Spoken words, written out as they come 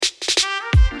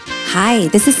Hi,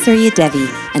 this is Surya Devi,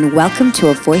 and welcome to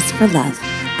A Voice for Love.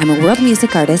 I'm a world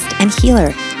music artist and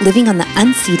healer living on the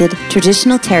unceded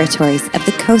traditional territories of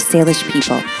the Coast Salish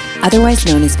people, otherwise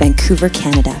known as Vancouver,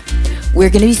 Canada. We're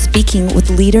going to be speaking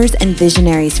with leaders and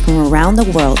visionaries from around the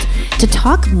world to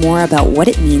talk more about what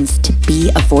it means to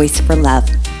be a voice for love.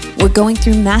 We're going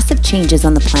through massive changes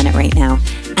on the planet right now,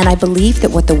 and I believe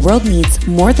that what the world needs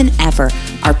more than ever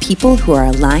are people who are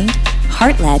aligned,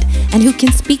 heart-led, and who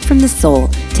can speak from the soul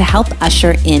to help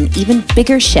usher in even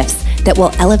bigger shifts that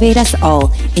will elevate us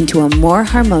all into a more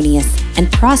harmonious and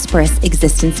prosperous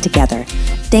existence together.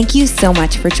 Thank you so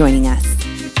much for joining us.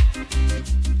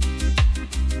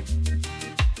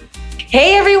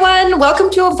 Hey everyone, welcome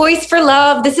to A Voice for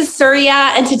Love. This is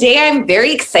Surya, and today I'm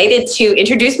very excited to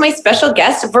introduce my special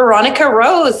guest, Veronica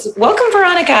Roze. Welcome,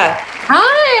 Veronica.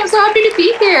 Hi, I'm so happy to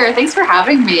be here. Thanks for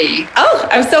having me. Oh,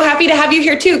 I'm so happy to have you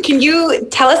here too. Can you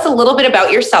tell us a little bit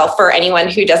about yourself for anyone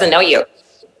who doesn't know you?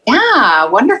 Yeah,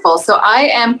 wonderful. So I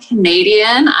am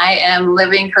Canadian. I am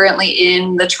living currently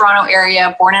in the Toronto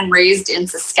area, born and raised in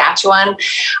Saskatchewan.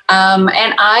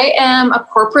 And I am a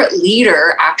corporate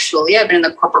leader, actually. I've been in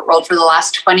the corporate world for the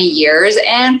last 20 years.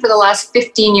 And for the last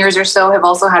 15 years or so, have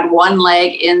also had one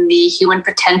leg in the human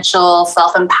potential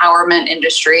self-empowerment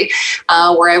industry,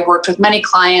 where I've worked with many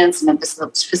clients and have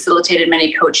facilitated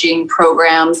many coaching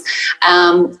programs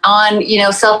on,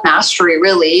 self-mastery,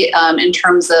 really, in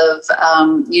terms of,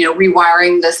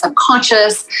 rewiring the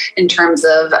subconscious, in terms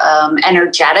of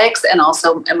energetics and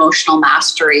also emotional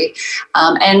mastery.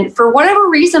 And for whatever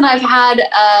reason, I've had,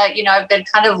 I've been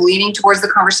kind of leaning towards the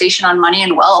conversation on money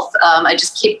and wealth. I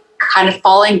just keep kind of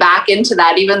falling back into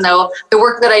that, even though the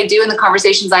work that I do and the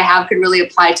conversations I have could really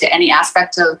apply to any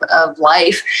aspect of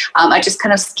life. I just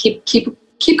kind of keep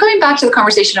coming back to the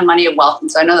conversation of money and wealth. And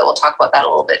so I know that we'll talk about that a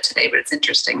little bit today, but it's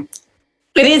interesting.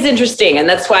 It is interesting. And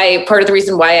that's why part of the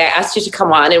reason why I asked you to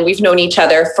come on, and we've known each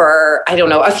other for,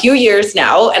 a few years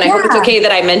now. And I hope it's okay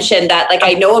that I mentioned that,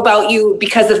 I know about you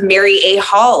because of Mary A.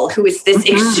 Hall, who is this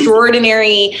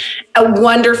extraordinary, a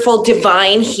wonderful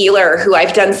divine healer who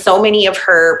I've done so many of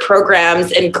her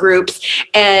programs and groups.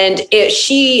 And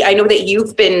I know that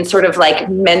you've been sort of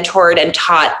mentored and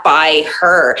taught by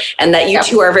her, and that you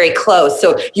two are very close.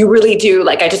 So you really do,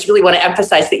 I just really want to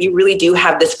emphasize that you really do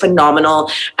have this phenomenal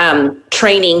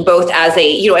training, both as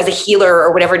a healer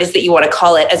or whatever it is that you want to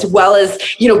call it, as well as,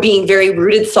 being very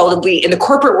rooted solidly in the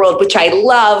corporate world, which I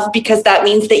love because that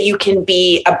means that you can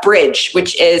be a bridge,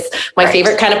 which is my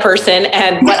favorite kind of person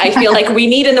and what I feel like we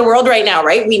need in the world right now,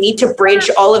 right? We need to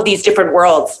bridge all of these different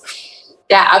worlds.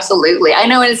 Yeah, absolutely. I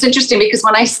know. And it's interesting because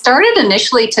when I started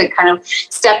initially to kind of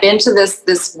step into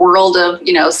this world of,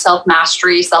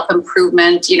 self-mastery,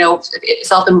 self-improvement, human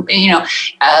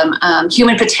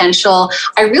potential,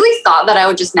 I really thought that I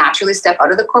would just naturally step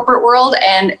out of the corporate world.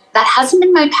 And that hasn't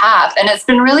been my path. And it's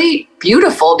been really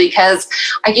beautiful because,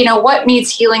 what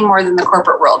needs healing more than the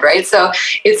corporate world, right? So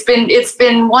it's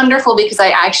been wonderful because I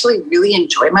actually really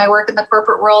enjoy my work in the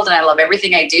corporate world and I love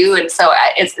everything I do. And so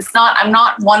I'm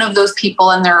not one of those people,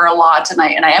 and there are a lot, and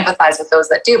I empathize with those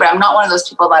that do, but I'm not one of those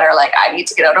people that are I need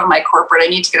to get out of my corporate, I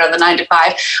need to get out of the 9 to 5.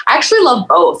 I actually love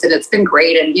both, and it's been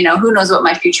great. And, who knows what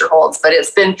my future holds, but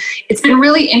it's been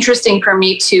really interesting for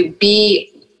me to be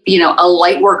a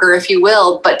light worker, if you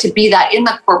will, but to be that in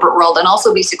the corporate world and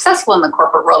also be successful in the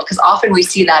corporate world, because often we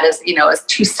see that as, as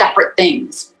two separate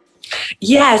things.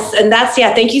 Yes. And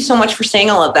thank you so much for saying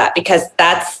all of that, because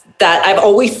I've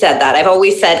always said that. I've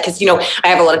always said, because, I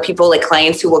have a lot of people,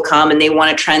 clients who will come and they want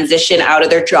to transition out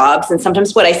of their jobs. And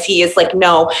sometimes what I see is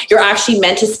no, you're actually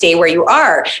meant to stay where you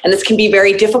are. And this can be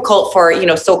very difficult for,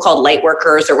 so-called light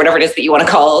workers or whatever it is that you want to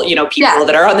call, people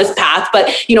that are on this path. But,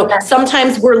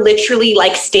 sometimes we're literally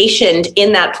stationed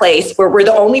in that place where we're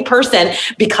the only person,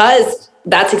 because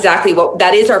that's exactly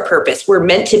that is our purpose. We're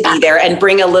meant to be there and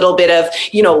bring a little bit of,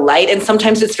 light. And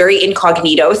sometimes it's very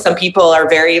incognito. Some people are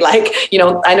very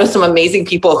I know some amazing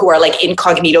people who are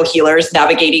incognito healers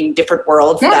navigating different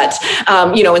worlds that,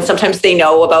 and sometimes they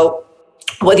know about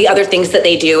the other things that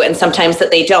they do and sometimes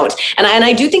that they don't. And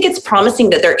I do think it's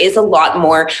promising that there is a lot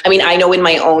more. I know in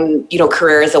my own,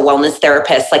 career as a wellness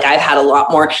therapist, I've had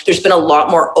there's been a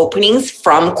lot more openings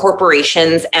from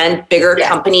corporations and bigger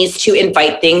companies to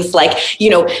invite things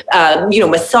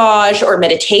massage or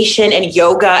meditation and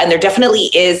yoga. And there definitely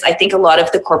is, I think a lot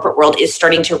of the corporate world is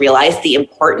starting to realize the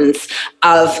importance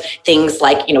of things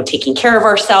taking care of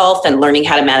ourselves and learning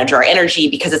how to manage our energy,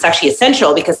 because it's actually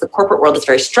essential, because the corporate world is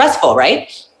very stressful, right?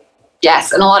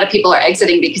 Yes. And a lot of people are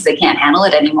exiting because they can't handle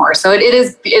it anymore. So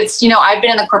it's, I've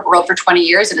been in the corporate world for 20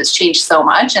 years and it's changed so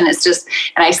much. And it's just,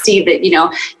 and I see that,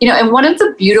 and one of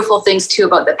the beautiful things too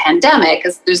about the pandemic,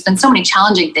 because there's been so many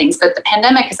challenging things, but the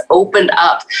pandemic has opened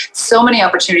up so many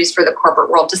opportunities for the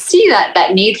corporate world to see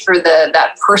that need for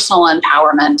that personal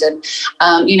empowerment. And,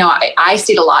 I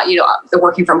see it a lot, the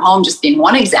working from home just being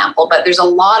one example, but there's a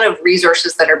lot of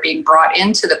resources that are being brought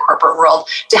into the corporate world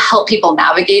to help people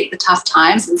navigate the tough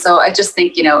times. And so I just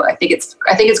think, I think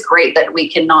it's great that we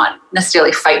can not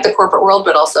necessarily fight the corporate world,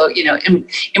 but also,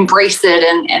 embrace it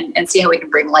and see how we can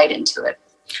bring light into it.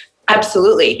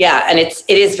 Absolutely. Yeah. And it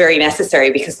is very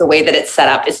necessary because the way that it's set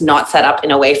up is not set up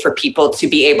in a way for people to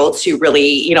be able to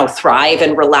really, thrive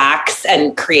and relax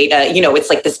and create it's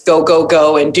like this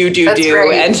go and do.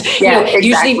 Right. And, exactly.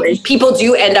 Usually people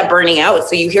do end up burning out.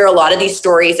 So you hear a lot of these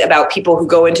stories about people who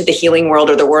go into the healing world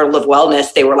or the world of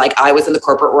wellness. They were like, I was in the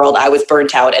corporate world, I was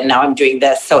burnt out, and now I'm doing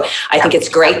this. So I think it's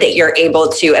great that you're able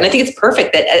to, and I think it's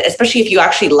perfect that, especially if you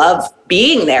actually love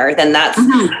being there, then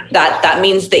that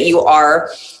means that you are,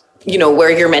 where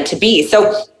you're meant to be.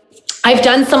 So I've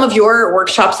done some of your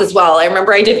workshops as well. I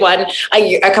remember I did one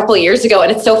a couple of years ago,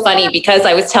 and it's so funny because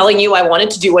I was telling you I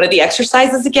wanted to do one of the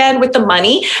exercises again with the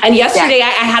money. And yesterday I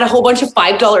had a whole bunch of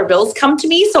 $5 bills come to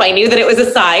me. So I knew that it was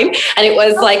a sign, and it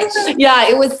was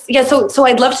So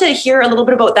I'd love to hear a little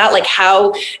bit about that. Like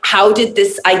how did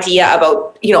this idea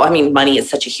about, money is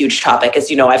such a huge topic,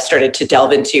 as I've started to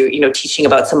delve into, teaching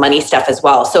about some money stuff as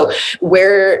well. So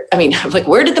where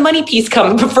did the money piece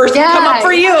come up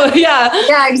for you?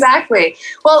 Yeah, exactly.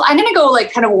 Well, I'm going to go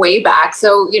kind of way back.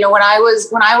 So, when I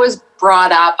was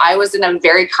brought up, I was in a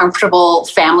very comfortable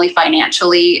family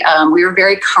financially. We were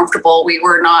very comfortable. We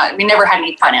never had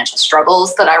any financial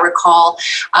struggles that I recall,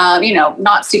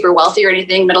 not super wealthy or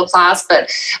anything, middle class, but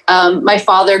my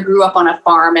father grew up on a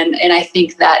farm, and I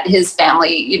think that his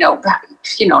family,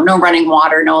 no running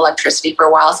water, no electricity for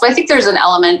a while. So I think there's an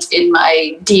element in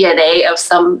my DNA of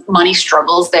some money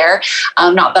struggles there.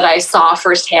 Not that I saw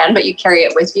firsthand, but you carry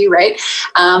it with you, right?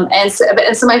 And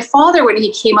so my father, when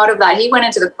he came out of that, he went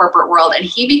into the corporate world and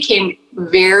he became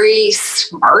very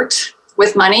smart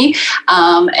with money,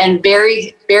 and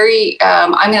very, very,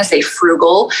 I'm going to say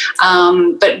frugal.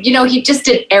 But he just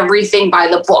did everything by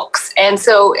the books. And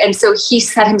so he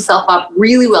set himself up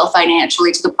really well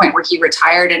financially to the point where he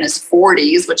retired in his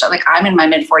 40s, which I'm in my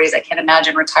mid 40s. I can't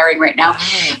imagine retiring right now,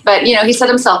 but he set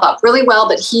himself up really well.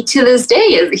 But he, to this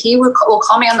day, he will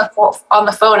call me on the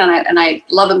phone, and I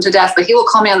love him to death, but he will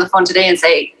call me on the phone today and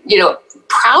say,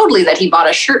 proudly that he bought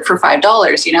a shirt for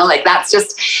 $5,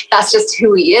 that's just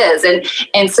who he is.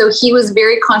 And so he was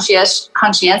very conscientious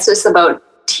about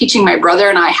teaching my brother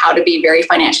and I how to be very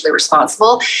financially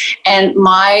responsible. And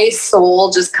my soul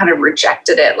just kind of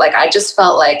rejected it. I just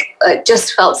felt it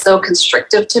just felt so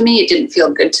constrictive to me. It didn't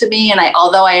feel good to me. And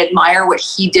although I admire what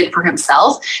he did for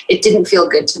himself, it didn't feel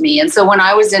good to me. And so when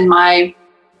I was in my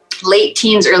late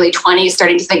teens, early 20s,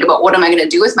 starting to think about what am I going to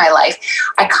do with my life,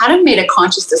 I kind of made a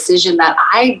conscious decision that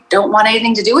I don't want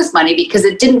anything to do with money because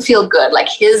it didn't feel good.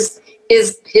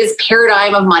 His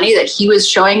paradigm of money that he was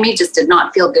showing me just did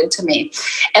not feel good to me.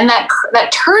 And that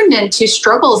turned into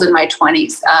struggles in my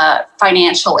 20s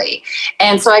financially.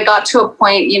 And so I got to a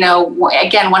point,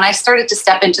 again, when I started to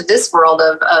step into this world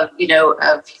of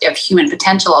human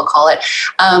potential, I'll call it,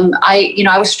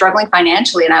 I was struggling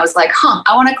financially, and I was like,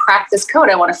 I want to crack this code.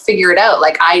 I want to figure it out.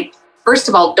 First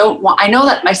of all, I know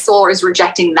that my soul is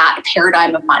rejecting that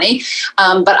paradigm of money,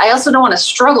 but I also don't want to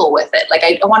struggle with it.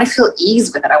 I want to feel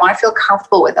ease with it. I want to feel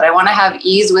comfortable with it. I want to have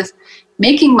ease with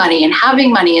making money and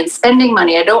having money and spending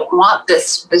money. I don't want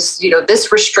this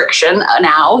restriction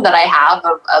now that I have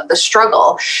of the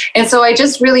struggle. And so I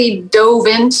just really dove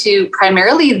into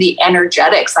primarily the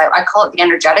energetics. I call it the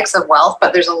energetics of wealth,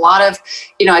 but there's a lot of,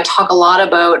 I talk a lot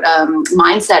about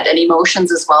mindset and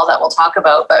emotions as well that we'll talk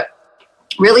about, but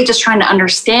really just trying to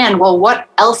understand, well, what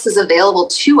else is available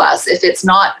to us if it's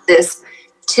not this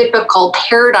typical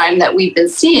paradigm that we've been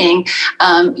seeing,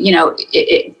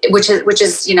 which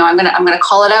is, I'm going to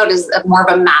call it out as more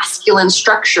of a masculine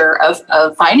structure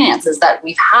of finances that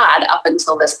we've had up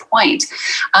until this point.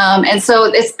 And so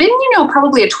it's been,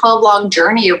 probably a 12-long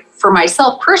journey for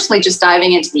myself personally, just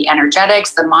diving into the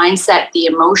energetics, the mindset, the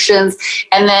emotions,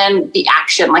 and then the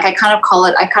action. I kind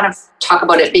of talk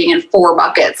about it being in 4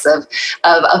 buckets of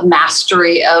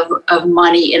mastery of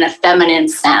money in a feminine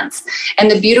sense.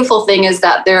 And the beautiful thing is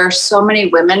that there are so many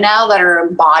women now that are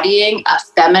embodying a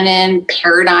feminine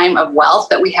paradigm of wealth,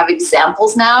 that we have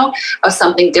examples now of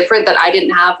something different that I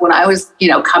didn't have when I was,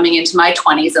 coming into my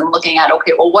 20s and looking at,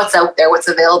 okay, well, what's out there, what's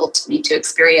available to me to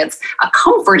experience a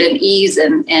comfort and ease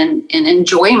and and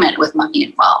enjoyment with money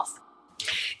and wealth.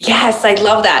 Yes, I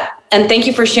love that. And thank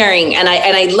you for sharing. And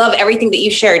I love everything that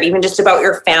you shared, even just about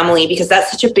your family, because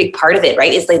that's such a big part of it,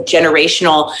 right? It's like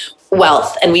generational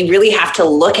wealth. And we really have to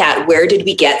look at where did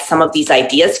we get some of these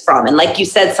ideas from? And like you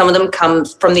said, some of them come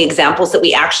from the examples that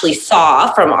we actually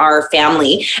saw from our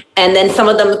family. And then some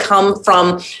of them come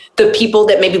from the people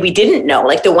that maybe we didn't know,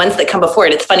 like the ones that come before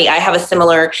it. It's funny. I have a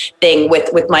similar thing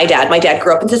with my dad. My dad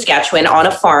grew up in Saskatchewan on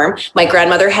a farm. My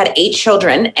grandmother had 8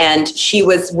 children and she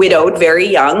was widowed very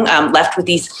young, left with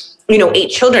these 8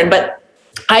 children. But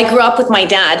I grew up with my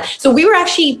dad. So we were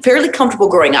actually fairly comfortable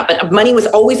growing up, but money was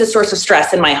always a source of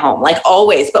stress in my home, like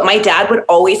always. But my dad would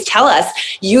always tell us,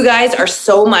 you guys are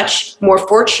so much more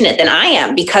fortunate than I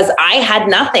am because I had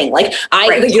nothing. Like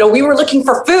we were looking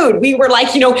for food. We were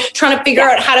like, trying to figure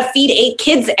out how to feed 8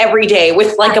 kids every day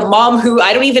with like a mom who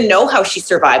I don't even know how she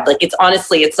survived. Like, it's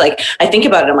honestly, it's like, I think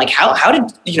about it. I'm like, how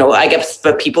did, I guess,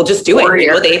 but people just do it.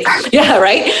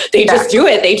 They just do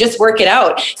it. They just work it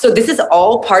out. So this is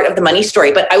all part of the money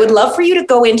story. But I would love for you to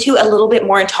go into a little bit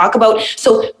more and talk about,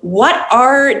 so what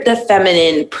are the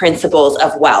feminine principles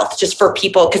of wealth, just for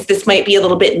people, because this might be a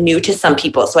little bit new to some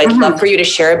people. So I'd love for you to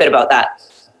share a bit about that.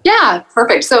 Yeah,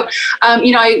 perfect. So,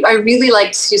 I really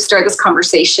like to start this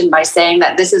conversation by saying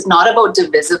that this is not about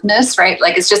divisiveness, right?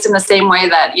 Like, it's just in the same way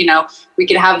that, we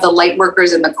could have the light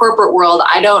workers in the corporate world.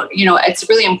 It's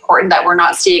really important that we're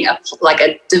not seeing a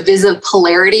divisive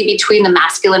polarity between the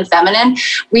masculine and feminine.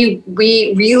 We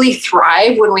really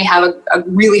thrive when we have a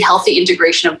really healthy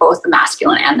integration of both the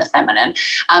masculine and the feminine.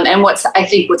 And what's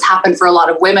happened for a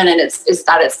lot of women, and is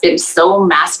that it's been so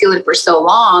masculine for so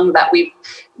long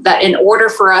that in order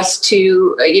for us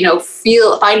to,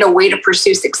 find a way to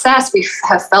pursue success, we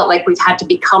have felt like we've had to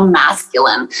become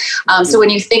masculine. So when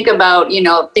you think about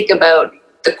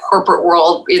the corporate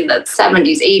world in the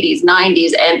 70s, 80s,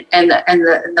 90s, and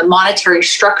the monetary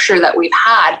structure that we've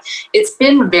had, it's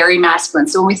been very masculine.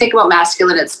 So when we think about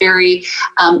masculine, it's very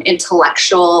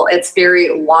intellectual, it's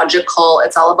very logical,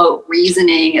 it's all about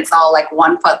reasoning, it's all like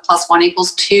 1 + 1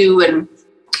 = 2, and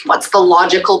what's the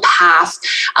logical path?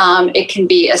 It can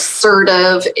be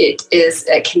assertive.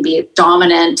 It can be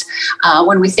dominant.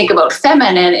 When we think about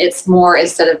feminine, it's more,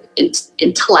 instead of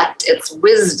intellect, it's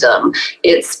wisdom,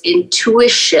 it's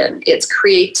intuition, it's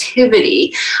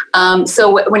creativity.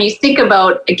 So when you think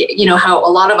about, how a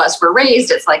lot of us were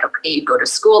raised, it's like, okay, you go to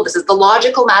school. This is the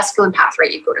logical masculine path,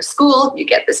 right? You go to school, you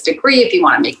get this degree. If you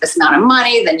want to make this amount of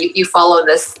money, then you follow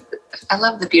this. I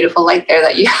love the beautiful light there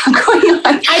that you have going on.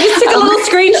 I just took a little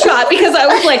screenshot because I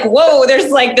was like, whoa,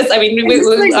 there's like this. I mean,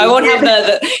 I won't have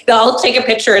I'll take a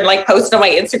picture and like post on my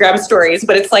Instagram stories,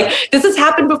 but it's like, this has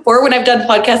happened before when I've done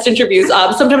podcast interviews.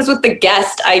 Sometimes with the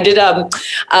guest, I did,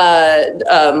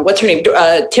 what's her name?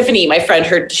 Tiffany, my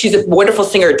friend, she's a wonderful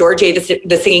singer, Dorje,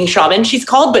 the singing shaman, she's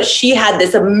called, but she had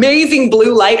this amazing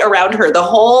blue light around her. The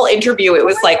whole interview, it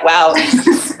was like, wow.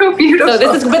 So beautiful.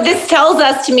 But this tells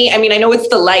us, to me, I mean, I know it's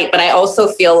the light, but I also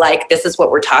feel like this is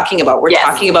what we're talking about. We're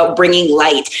talking about bringing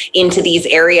light into these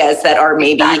areas that are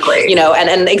maybe,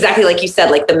 and exactly like you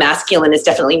said, like the masculine is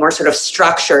definitely more sort of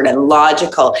structured and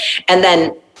logical. And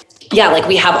then, like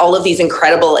we have all of these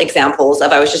incredible examples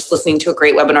of, I was just listening to a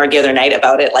great webinar the other night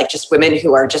about it, like just women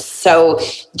who are just so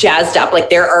jazzed up, like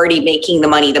they're already making the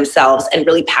money themselves and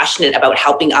really passionate about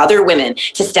helping other women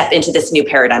to step into this new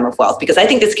paradigm of wealth. Because I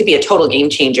think this could be a total game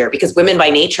changer, because women by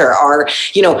nature are,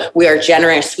 we are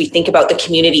generous. We think about the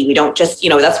community. We don't just,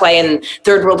 that's why in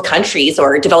third world countries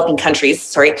or developing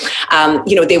countries,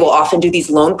 they will often do these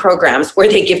loan programs where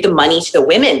they give the money to the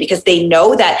women, because they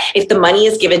know that if the money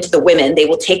is given to the women, they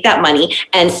will take that money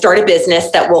and start a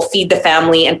business that will feed the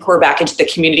family and pour back into the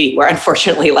community, where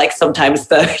unfortunately, like sometimes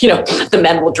the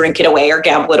men will drink it away or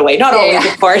gamble it away. Not always,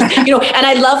 of course, and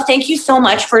I love, thank you so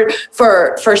much for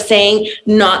saying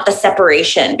not the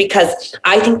separation, because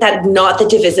I think that not the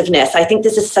divisiveness. I think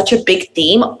this is such a big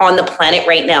theme on the planet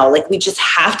right now. Like we just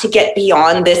have to get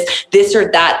beyond this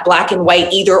or that, black and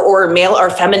white, either or, male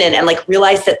or feminine, and like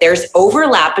realize that there's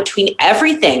overlap between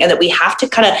everything, and that we have to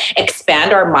kind of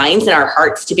expand our minds and our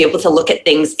hearts to be able to look at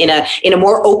things in a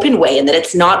more open way, and that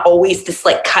it's not always this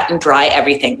like cut and dry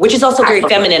everything, which is also very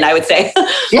feminine, I would say.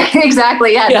 Yeah,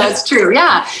 exactly. Yeah, no, it's true.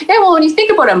 Yeah. Well, when you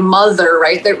think about a mother,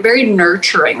 right, they're very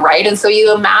nurturing, right? And so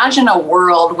you imagine a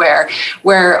world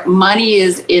where money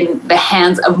is in the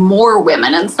hands of more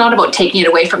women, and it's not about taking it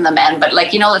away from the men, but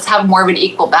like, let's have more of an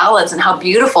equal balance, and how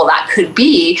beautiful that could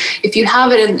be if you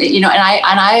have it in, and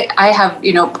I have,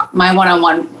 my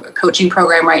one-on-one coaching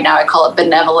program right now. I call it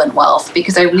Benevolent Wealth,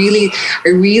 because I really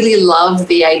love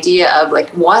the idea of like,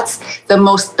 what's the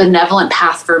most benevolent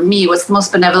path for me? What's the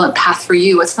most benevolent path for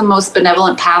you? What's the most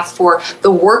benevolent path for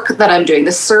the work that I'm doing,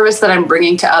 the service that I'm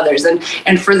bringing to others, and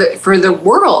for the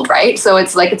world, right? So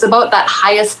it's about that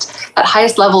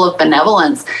highest level of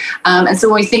benevolence. And so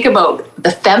when we think about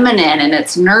the feminine, and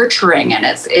it's nurturing, and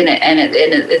it's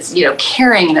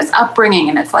caring, and it's upbringing,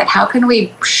 and it's like, how can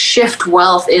we shift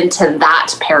wealth into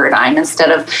that paradigm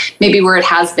instead of maybe where it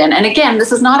has been? And again,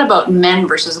 this is not about men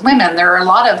versus women. There are a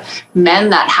lot of men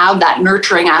that have that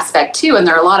nurturing aspect too, and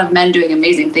there are a lot of men doing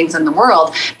amazing things in the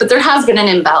world, but there has been an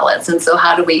imbalance. And so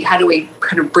how do we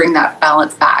kind of bring that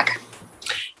balance back?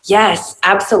 Yes,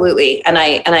 absolutely. And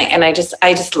I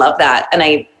just love that.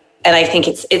 And I think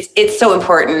it's so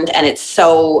important, and it's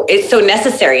so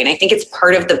necessary. And I think it's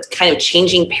part of the kind of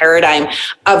changing paradigm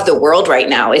of the world right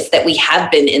now, is that we have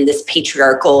been in this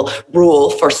patriarchal rule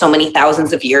for so many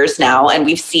thousands of years now. And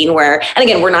we've seen where, and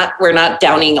again, we're not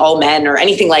downing all men or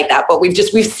anything like that, but we've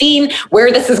seen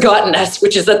where this has gotten us,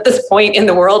 which is at this point in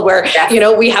the world where,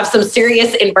 we have some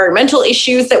serious environmental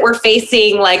issues that we're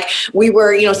facing. Like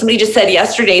somebody just said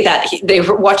yesterday that they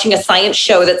were watching a science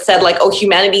show that said like, oh,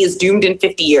 humanity is doomed in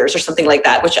 50 years. Or something like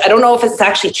that, which I don't know if it's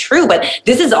actually true, but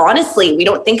this is honestly, we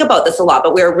don't think about this a lot,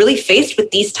 but we're really faced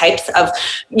with these types of,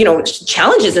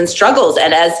 challenges and struggles.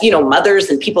 And as, mothers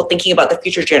and people thinking about the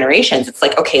future generations, it's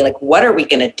like, okay, like, what are we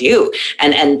going to do?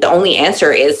 And the only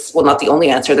answer is, well, not the only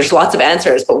answer, there's lots of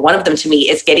answers, but one of them to me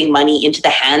is getting money into the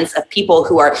hands of people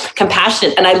who are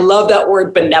compassionate. And I love that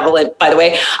word benevolent, by the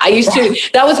way.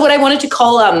 That was what I wanted to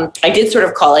call, I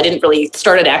didn't really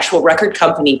start an actual record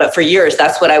company, but for years,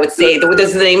 that's what I would say. This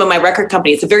is the name of my record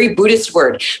company. It's a very Buddhist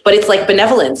word, but it's like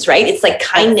benevolence, right? It's like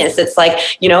kindness. It's like,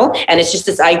 and it's just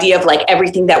this idea of like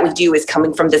everything that we do is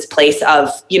coming from this place of,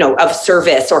 of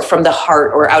service, or from the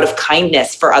heart, or out of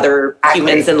kindness for other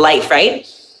humans in life,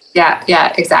 right?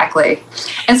 Yeah, exactly.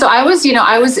 And so I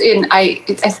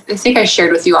think I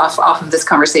shared with you off of this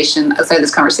conversation, outside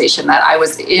this conversation, that I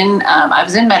was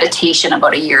in meditation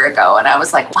about a year ago, and I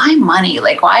was like, why money?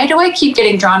 Like, why do I keep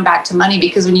getting drawn back to money?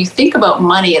 Because when you think about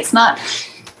money,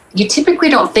 you typically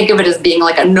don't think of it as being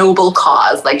like a noble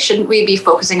cause. Like, shouldn't we be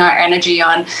focusing our energy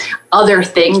on other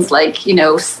things like,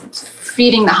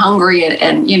 feeding the hungry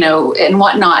and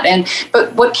whatnot?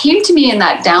 But what came to me in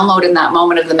that download, in that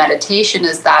moment of the meditation,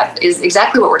 is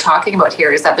exactly what we're talking about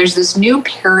here, is that there's this new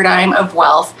paradigm of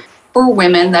wealth for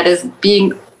women that is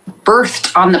being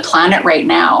birthed on the planet right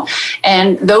now.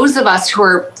 And those of us who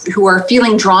are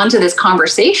feeling drawn to this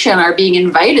conversation are being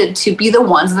invited to be the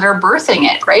ones that are birthing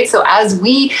it, right? So as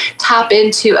we tap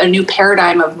into a new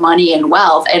paradigm of money and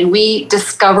wealth, and we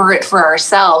discover it for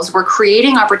ourselves, we're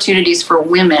creating opportunities for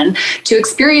women to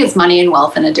experience money and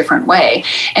wealth in a different way.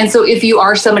 And so if you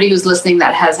are somebody who's listening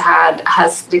that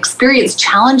has experienced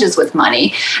challenges with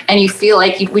money, and you feel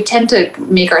like we tend to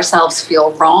make ourselves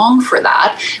feel wrong for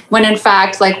that, when in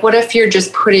fact, like, what if you're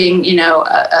just putting,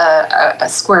 a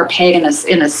square peg in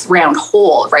a round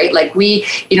hole, right? Like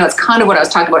it's kind of what I was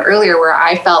talking about earlier, where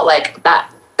I felt like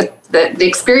that the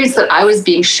experience that I was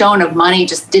being shown of money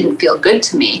just didn't feel good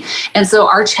to me. And so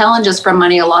our challenges from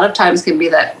money a lot of times can be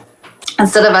that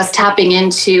instead of us tapping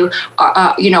into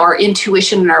our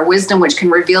intuition and our wisdom, which can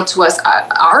reveal to us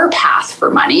our path for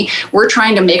money, we're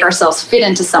trying to make ourselves fit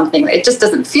into something that it just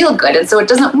doesn't feel good, and so it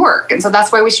doesn't work. And so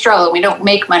that's why we struggle, and we don't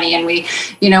make money, and we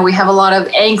have a lot of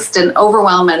angst and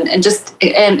overwhelm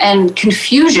and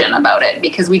confusion about it,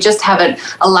 because we just haven't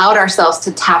allowed ourselves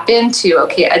to tap into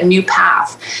a new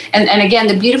path. And again,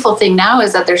 the beautiful thing now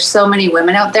is that there's so many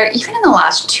women out there, even in the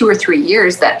last 2 or 3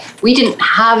 years, that we didn't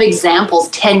have examples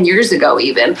 10 years ago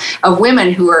even, of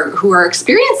women who are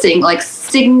experiencing like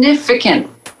significant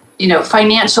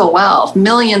financial wealth,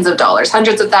 millions of dollars,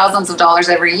 hundreds of thousands of dollars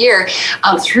every year,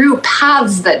 through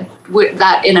paths that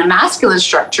in a masculine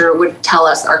structure would tell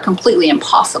us are completely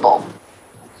impossible.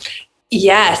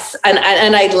 Yes. And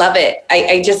I love it.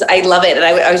 I love it. And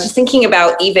I was just thinking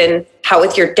about even how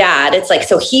with your dad, it's like,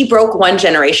 so he broke one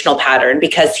generational pattern,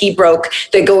 because he broke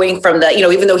the going from the,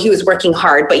 even though he was working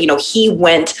hard, but, he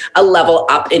went a level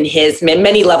up in his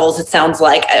many levels, it sounds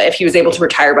like, if he was able to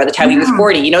retire by the time he was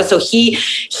 40, so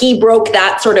he broke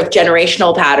that sort of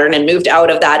generational pattern and moved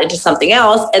out of that into something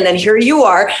else. And then here you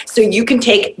are. So you can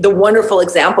take the wonderful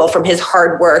example from his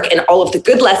hard work and all of the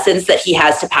good lessons that he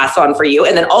has to pass on for you.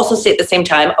 And then also say at the same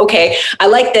time, okay, I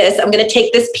like this. I'm going to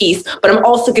take this piece, but I'm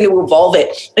also going to evolve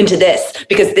it into this,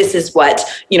 because this is what,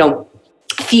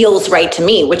 feels right to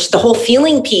me, which the whole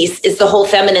feeling piece is the whole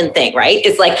feminine thing, right?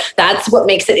 It's like, that's what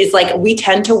makes it, is like, we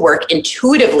tend to work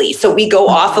intuitively. So we go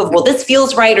off of, well, this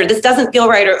feels right, or this doesn't feel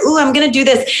right, or, ooh, I'm going to do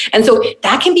this. And so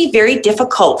that can be very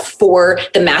difficult for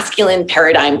the masculine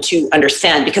paradigm to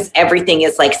understand, because everything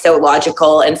is like so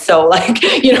logical and so like,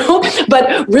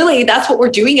 but really that's what we're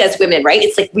doing as women, right?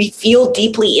 It's like, we feel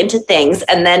deeply into things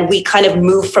and then we kind of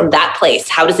move from that place.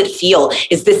 How does it feel?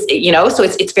 Is this, so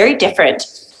it's very different.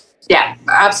 Yeah,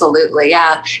 absolutely.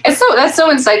 Yeah. That's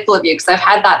so insightful of you, because I've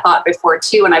had that thought before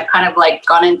too. And I've kind of like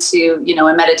gone into,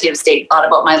 a meditative state, thought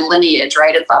about my lineage,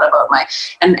 right? And thought about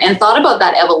and thought about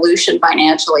that evolution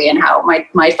financially, and how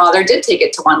my father did take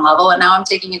it to one level and now I'm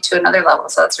taking it to another level.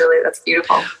 So that's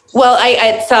beautiful. Well,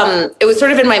 it was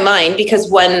sort of in my mind, because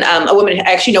when a woman,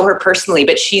 I actually know her personally,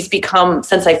 but she's become,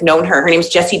 since I've known her name's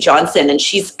Jessie Johnson, and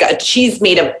she's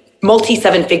made a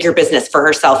multi-7-figure business for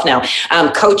herself now,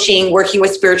 coaching, working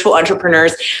with spiritual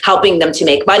entrepreneurs, helping them to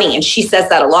make money. And she says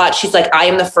that a lot. She's like, I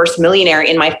am the first millionaire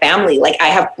in my family. Like, I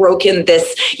have broken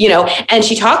this, and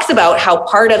she talks about how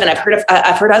part of, and I've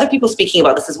heard other people speaking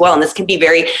about this as well. And this can be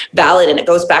very valid. And it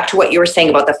goes back to what you were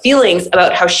saying about the feelings,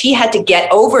 about how she had to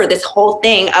get over this whole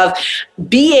thing of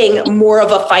being more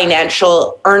of a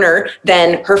financial earner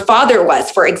than her father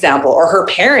was, for example, or her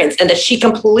parents, and that she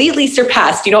completely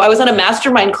surpassed. I was on a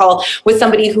mastermind call with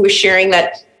somebody who was sharing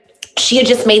that she had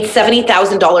just made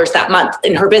 $70,000 that month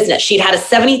in her business. She'd had a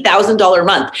 $70,000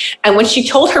 month. And when she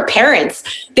told her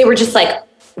parents, they were just like,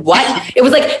 what? It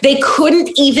was like they couldn't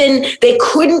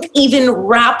even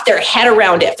wrap their head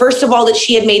around it. First of all, that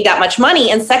she had made that much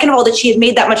money. And second of all, that she had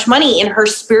made that much money in her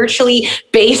spiritually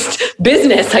based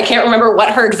business. I can't remember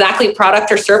what her exactly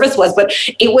product or service was, but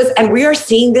it was, and we are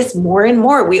seeing this more and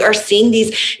more. We are seeing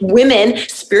these women,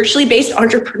 spiritually based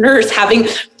entrepreneurs, having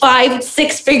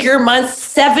 5-6-figure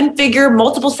months, 7-figure,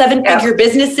 multiple 7-figure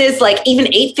businesses, like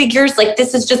even 8 figures. Like,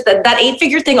 this is just that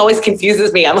 8-figure thing always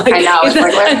confuses me. I'm like, I know.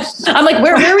 I'm like,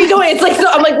 where are we going? It's like, so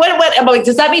I'm like, what? I'm like,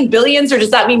 does that mean billions, or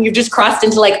does that mean you've just crossed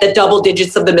into like the double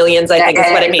digits of the millions? I think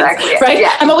is what it means, right?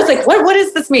 Yeah. I'm always like, what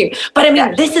does this mean? But I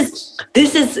mean, this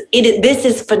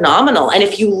is phenomenal. And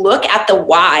if you look at the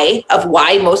why of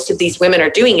why most of these women are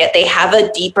doing it, they have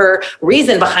a deeper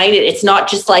reason behind it. It's not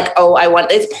just like,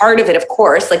 it's part of it, of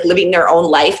course, like living their own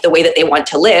life the way that they want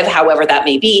to live, however that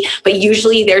may be. But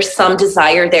usually there's some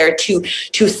desire there to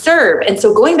serve. And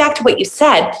so going back to what you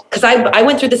said, because I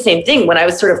went through the same thing when I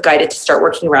was sort of guided to start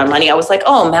working around money. I was like,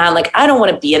 oh man, like, I don't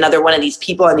want to be another one of these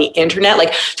people on the internet,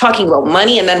 like talking about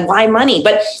money, and then why money?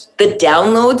 But the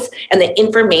downloads and the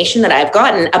information that I've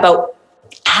gotten about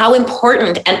how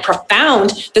important and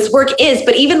profound this work is.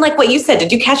 But even like what you said,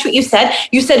 did you catch what you said?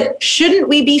 You said, shouldn't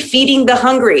we be feeding the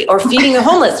hungry or feeding the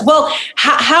homeless? Well,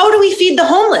 how do we feed the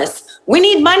homeless? We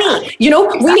need money, we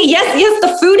need, yes,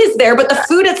 the food is there, but the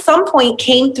food at some point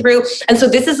came through. And so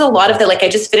this is a lot of the, like, I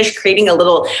just finished creating a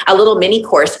little mini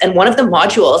course. And one of the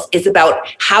modules is about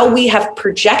how we have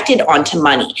projected onto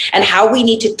money and how we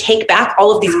need to take back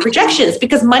all of these projections,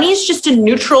 because money is just a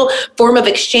neutral form of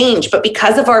exchange. But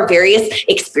because of our various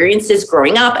experiences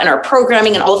growing up and our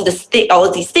programming and all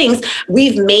of these things,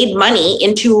 we've made money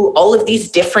into all of these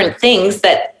different things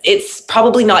that it's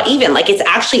probably not even, like, it's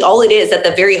actually all it is at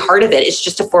the very heart of it. It's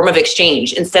just a form of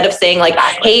exchange. Instead of saying like,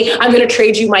 hey, I'm going to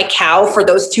trade you my cow for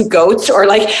those 2 goats, or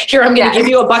like, here, I'm going to give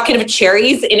you a bucket of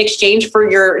cherries in exchange for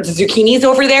your zucchinis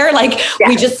over there. Like,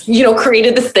 we just,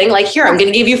 created this thing, like, here, I'm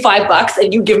going to give you $5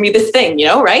 and you give me this thing,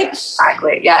 right?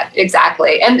 Exactly. Yeah,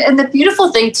 exactly. And the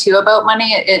beautiful thing too about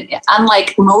money, it,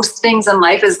 unlike most things in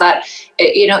life, is that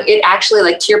it actually,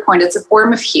 like, to your point, it's a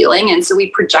form of healing. And so we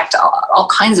project all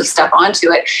kinds of stuff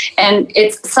onto it. And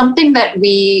it's something that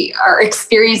we are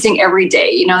experiencing every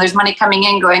day. There's money coming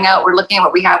in, going out. We're looking at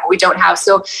what we have, what we don't have.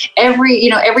 So every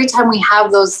time we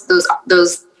have those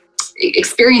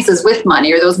experiences with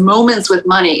money, or those moments with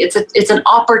money, it's an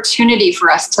opportunity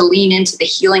for us to lean into the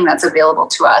healing that's available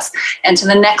to us, and to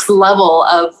the next level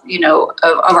of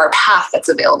our path that's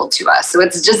available to us. So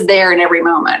it's just there in every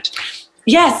moment.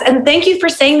 Yes. And thank you for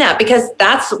saying that, because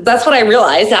that's what I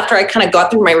realized after I kind of got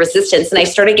through my resistance and I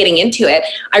started getting into it.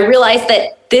 I realized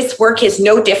that this work is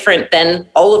no different than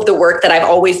all of the work that I've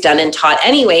always done and taught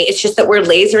anyway. It's just that we're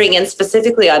lasering in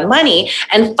specifically on money.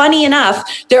 And funny enough,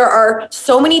 there are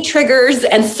so many triggers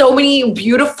and so many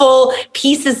beautiful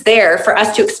pieces there for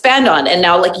us to expand on. And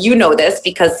now, like, this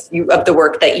because of the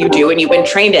work that you do and you've been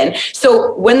trained in.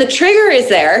 So when the trigger is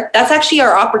there, that's actually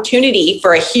our opportunity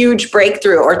for a huge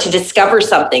breakthrough or to discover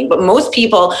something. But most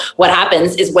people, what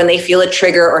happens is when they feel a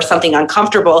trigger or something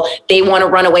uncomfortable, they want to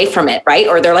run away from it, right?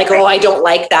 Or they're like, oh, I don't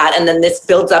like like that. And then this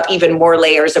builds up even more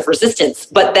layers of resistance.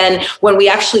 But then when we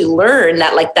actually learn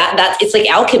that, like that's it's like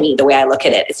alchemy, the way I look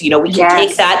at it. It's, we can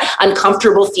take that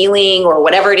uncomfortable feeling or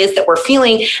whatever it is that we're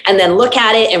feeling and then look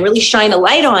at it and really shine a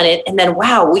light on it. And then,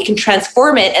 wow, we can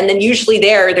transform it. And then usually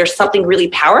there's something really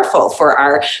powerful for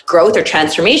our growth or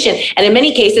transformation. And in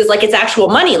many cases, like it's actual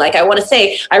money. Like I want to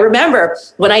say, I remember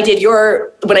when I did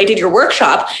your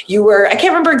workshop, I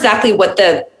can't remember exactly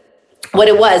what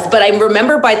it was, but I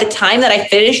remember by the time that I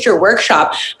finished your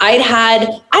workshop, I'd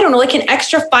had, I don't know, like an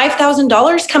extra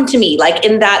 $5,000 come to me, like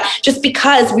in that, just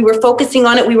because we were focusing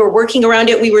on it, we were working around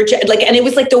it, we were like, and it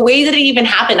was like the way that it even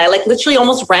happened. I like literally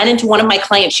almost ran into one of my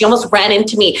clients. She almost ran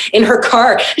into me in her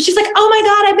car. And she's like, oh my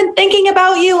God, I've been thinking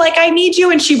about you. Like, I need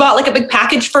you. And she bought like a big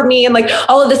package for me and like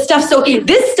all of this stuff. So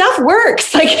this stuff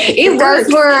works. Like it works.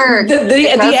 Does work.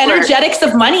 The energetics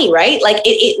of money, right? Like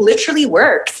it literally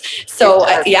works. So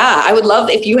I would love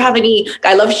if you have any.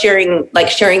 I love sharing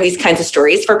these kinds of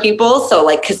stories for people. So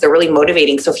like, because they're really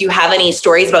motivating. So if you have any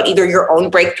stories about either your own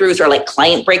breakthroughs or like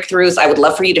client breakthroughs, I would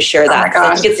love for you to share that. Oh my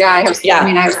gosh.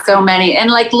 I have so many.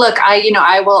 And like, look, I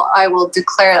will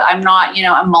declare that I'm not,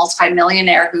 a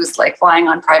multimillionaire who's like flying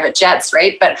on private jets.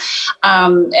 Right. But,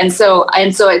 and so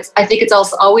I think it's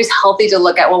also always healthy to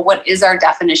look at, well, what is our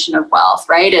definition of wealth?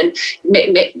 Right. And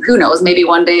who knows, maybe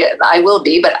one day I will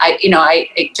be, but I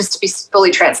just to be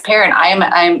fully transparent,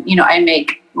 I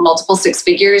make multiple six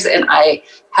figures and I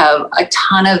have a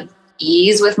ton of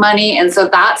ease with money. And so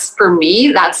that's, for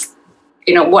me, that's,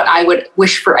 what I would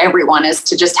wish for everyone is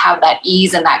to just have that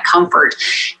ease and that comfort.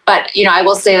 But, I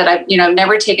will say that I've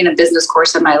never taken a business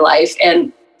course in my life,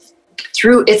 and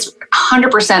it's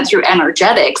 100% through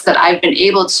energetics that I've been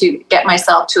able to get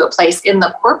myself to a place in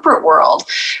the corporate world.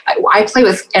 I play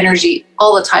with energy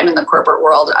all the time in the corporate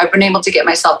world. I've been able to get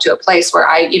myself to a place where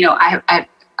I have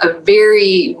a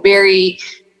very, very,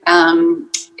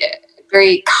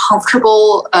 very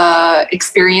comfortable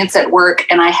experience at work,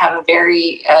 and I have a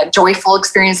very joyful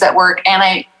experience at work, and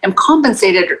I am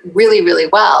compensated really, really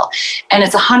well. And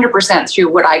it's 100%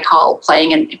 through what I call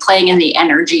playing in the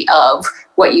energy of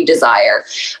what you desire.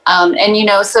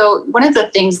 So one of the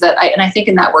things that I think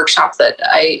in that workshop that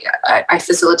I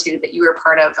facilitated that you were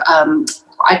part of,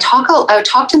 I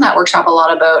talked in that workshop a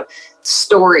lot about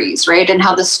stories, right? And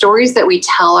how the stories that we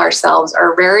tell ourselves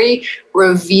are very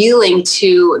revealing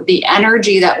to the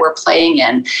energy that we're playing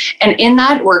in. And in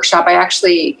that workshop, I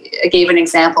actually gave an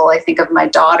example, I think, of my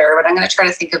daughter, but I'm going to try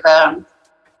to think of a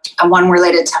one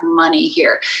related to money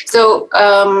here. So,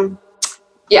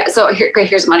 so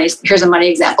here's a money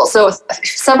example. So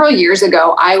several years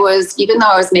ago, even though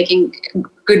I was making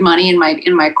good money in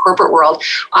my corporate world,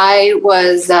 I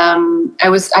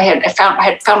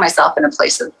had found myself in a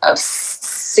place of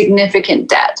significant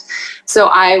debt. So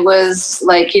I was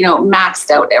like,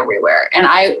 maxed out everywhere. And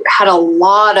I had a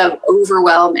lot of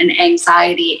overwhelm and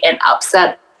anxiety and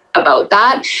upset about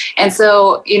that. And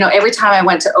so, every time I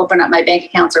went to open up my bank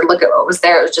accounts or look at what was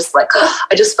there, it was just like,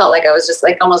 I just felt like I was just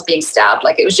like almost being stabbed.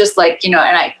 Like it was just like, you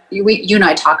and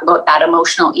I talk about that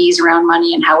emotional ease around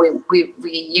money and how we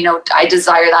I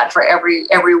desire that for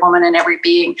every woman and every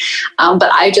being. But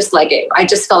I just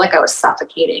felt like I was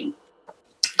suffocating.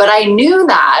 But I knew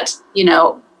that,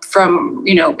 from,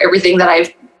 everything that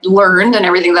I've learned and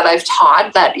everything that I've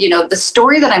taught, that, the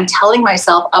story that I'm telling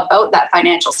myself about that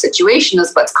financial situation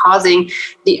is what's causing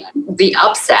the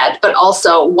upset, but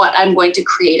also what I'm going to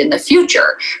create in the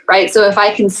future, right? So if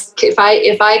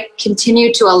I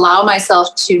continue to allow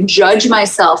myself to judge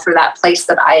myself for that place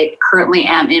that I currently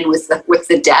am in with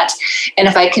the debt, and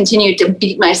if I continue to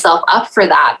beat myself up for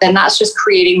that, then that's just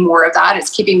creating more of that. It's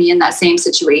keeping me in that same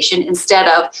situation instead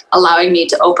of allowing me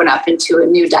to open up into a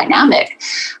new dynamic.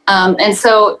 And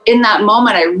so in that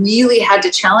moment, I really had to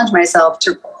challenge myself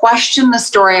to question the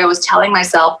story I was telling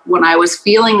myself when I was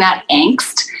feeling that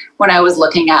angst, when I was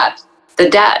looking at the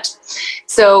debt.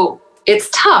 So it's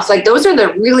tough. Like those are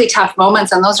the really tough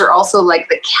moments. And those are also like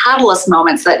the catalyst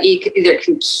moments that either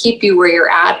can keep you where you're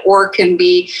at or can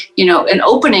be, an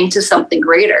opening to something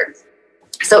greater.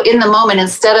 So in the moment,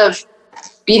 instead of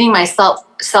beating myself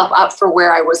up for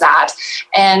where I was at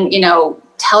and,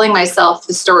 telling myself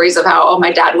the stories of how,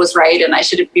 my dad was right and I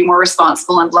should be more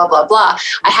responsible and blah, blah, blah.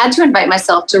 I had to invite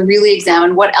myself to really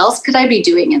examine what else could I be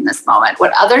doing in this moment?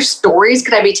 What other stories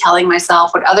could I be telling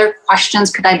myself? What other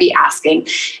questions could I be asking?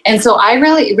 And so I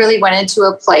really, really went into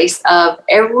a place of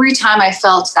every time I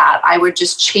felt that, I would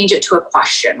just change it to a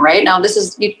question, right? Now, this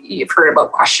is, you've heard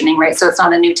about questioning, right? So it's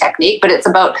not a new technique, but it's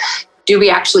about, do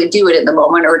we actually do it in the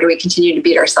moment or do we continue to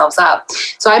beat ourselves up?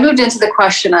 So I moved into the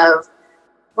question of,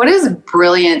 What is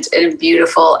brilliant and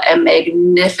beautiful and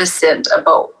magnificent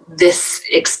about this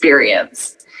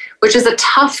experience, which is a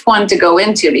tough one to go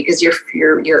into because you're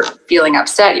feeling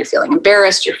upset, you're feeling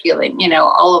embarrassed, you're feeling,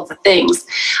 all of the things.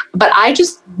 But I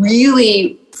just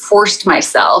really forced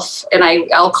myself, and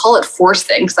I'll call it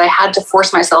forcing because I had to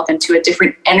force myself into a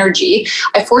different energy.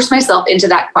 I forced myself into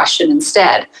that question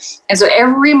instead. And so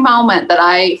every moment that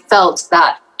I felt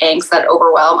that angst, that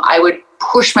overwhelm, I would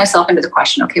push myself into the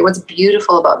question, okay, what's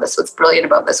beautiful about this? What's brilliant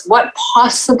about this? What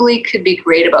possibly could be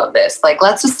great about this? Like,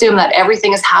 let's assume that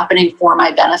everything is happening for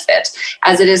my benefit,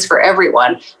 as it is for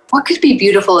everyone. What could be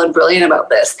beautiful and brilliant about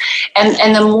this?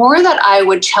 And the more that I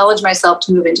would challenge myself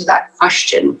to move into that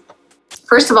question,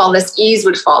 first of all, this ease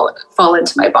would fall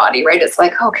into my body, right? It's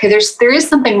like, okay, there is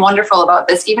something wonderful about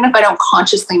this, even if I don't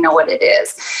consciously know what it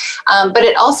is. But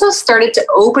it also started to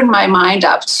open my mind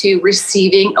up to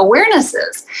receiving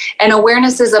awarenesses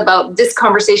about this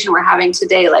conversation we're having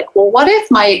today. Like, well, what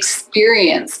if my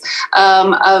experience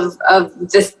of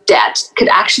this debt could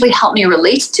actually help me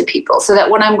relate to people, so that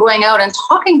when I'm going out and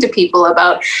talking to people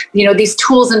about, these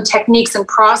tools and techniques and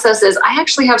processes, I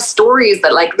actually have stories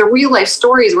that, like, the real life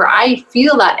stories where I feel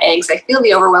that angst, I feel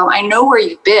the overwhelm, I know where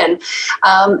you've been,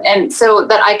 and so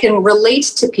that I can relate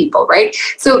to people, right?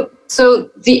 So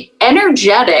the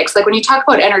energetics, like when you talk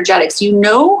about energetics,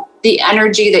 the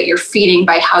energy that you're feeding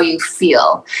by how you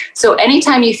feel. So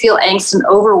anytime you feel angst and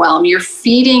overwhelm, you're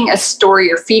feeding a story,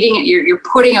 you're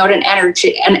putting out an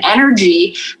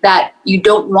energy that you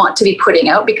don't want to be putting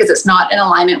out because it's not in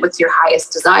alignment with your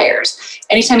highest desires.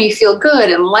 Anytime you feel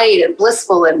good and light and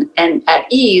blissful and at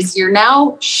ease, you're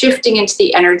now shifting into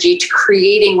the energy to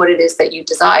creating what it is that you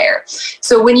desire.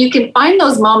 So when you can find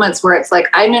those moments where it's like,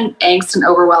 I'm in angst and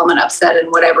overwhelm and upset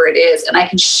and whatever it is, and I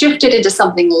can shift it into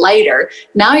something lighter,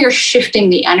 now you're shifting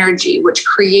the energy, which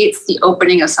creates the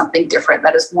opening of something different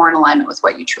that is more in alignment with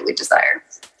what you truly desire.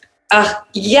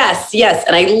 Yes.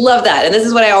 And I love that. And this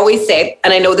is what I always say.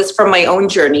 And I know this from my own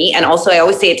journey. And also I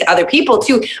always say it to other people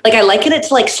too. Like, I liken it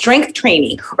to like strength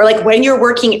training, or like when you're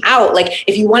working out, like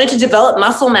if you wanted to develop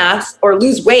muscle mass or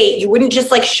lose weight, you wouldn't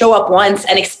just like show up once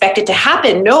and expect it to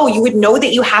happen. No, you would know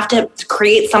that you have to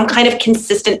create some kind of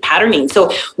consistent patterning.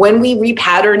 So when we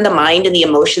repattern the mind and the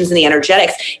emotions and the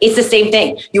energetics, it's the same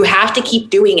thing. You have to keep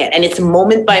doing it. And it's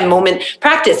moment by moment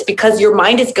practice, because your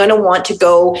mind is going to want to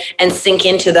go and sink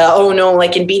into the, oh no,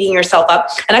 like in beating yourself up.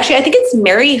 And actually, I think it's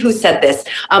Mary who said this.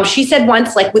 She said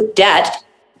once, like with debt,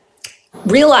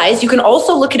 realize you can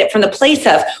also look at it from the place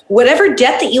of whatever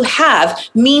debt that you have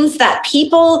means that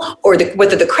people, or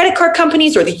whether the credit card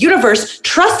companies or the universe,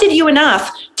 trusted you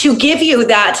enough to give you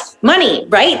that money,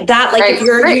 right? That like, right, if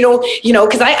you're, right,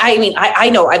 because I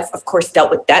know I've of course dealt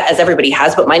with debt, as everybody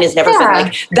has, but mine has never been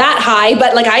like that high.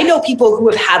 But like, I know people who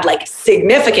have had like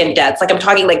significant debts, like I'm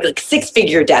talking like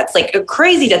 6-figure debts, like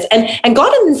crazy debts, and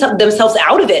gotten themselves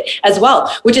out of it as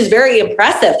well, which is very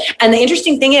impressive. And the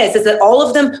interesting thing is that all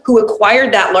of them who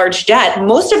acquired that large debt,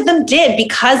 most of them did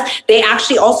because they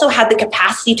actually also had the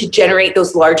capacity to generate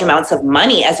those large amounts of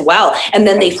money as well. And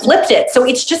then they flipped it. So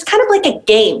it's just kind of like a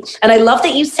game. And I love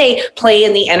that you say play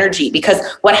in the energy, because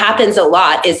what happens a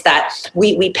lot is that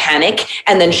we panic,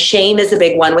 and then shame is a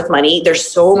big one with money. There's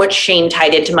so much shame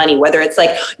tied into money, whether it's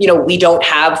like, we don't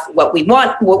have what we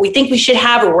want, what we think we should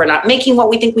have, or we're not making what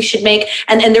we think we should make.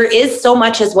 And there is so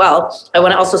much as well. I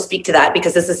want to also speak to that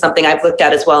because this is something I've looked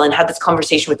at as well and had this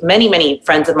conversation with many, many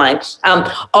friends of mine.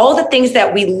 All the things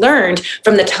that we learned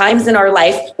from the times in our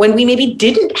life when we maybe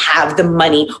didn't have the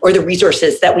money or the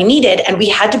resources that we needed, and we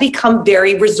had to become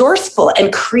very resourceful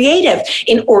and creative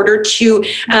in order to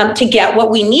get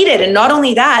what we needed. And not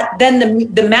only that,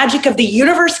 then the magic of the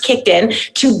universe kicked in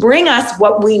to bring us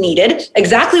what we needed,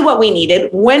 exactly what we needed,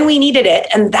 when we needed it.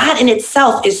 And that in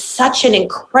itself is such an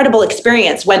incredible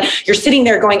experience when you're sitting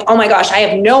there going, oh my gosh, I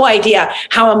have no idea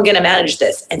how I'm going to manage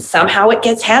this. And somehow it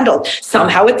gets handled.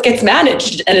 Somehow it gets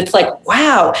managed. And it's like,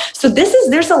 wow. So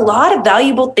there's a lot of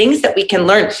valuable things that we can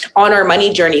learn on our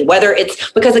money journey, whether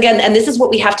it's because, again, and this is what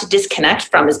we have to disconnect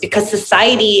from, is because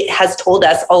society has told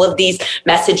us all of these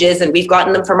messages and we've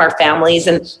gotten them from our families.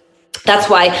 And that's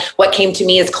why what came to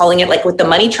me is calling it, like with the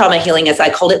money trauma healing, as I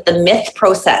called it, the myth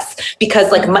process,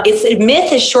 because like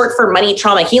myth is short for money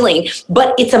trauma healing,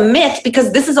 but it's a myth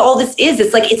because this is all this is.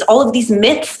 It's like, it's all of these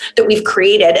myths that we've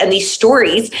created and these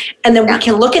stories. And then we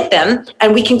can look at them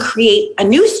and we can create a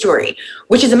new story,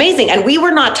 which is amazing. And we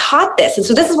were not taught this. And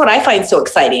so this is what I find so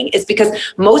exciting, is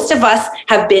because most of us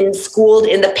have been schooled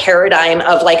in the paradigm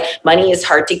of like, money is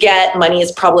hard to get, money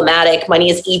is problematic, money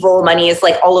is evil, money is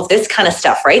like all of this kind of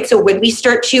stuff, right? So when we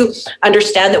start to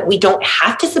understand that we don't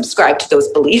have to subscribe to those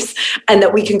beliefs and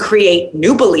that we can create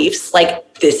new beliefs,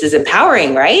 like, this is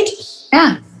empowering, right?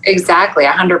 Yeah, exactly.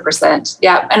 100%.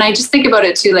 Yeah. And I just think about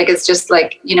it too, like, it's just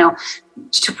like, you know,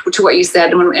 to what you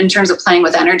said, in terms of playing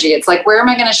with energy, it's like, where am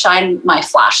I going to shine my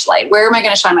flashlight? Where am I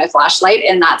going to shine my flashlight?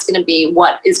 And that's going to be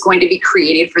what is going to be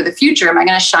created for the future. Am I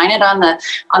going to shine it on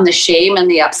the shame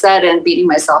and the upset and beating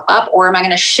myself up? Or am I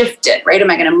going to shift it, right? Am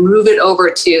I going to move it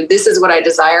over to, this is what I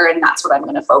desire and that's what I'm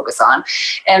going to focus on?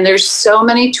 And there's so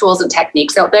many tools and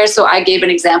techniques out there. So I gave an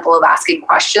example of asking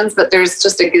questions, but there's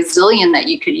just a gazillion that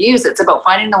you could use. It's about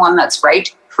finding the one that's right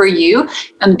for you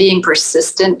and being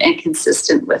persistent and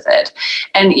consistent with it.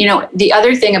 And, you know, the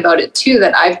other thing about it too,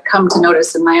 that I've come to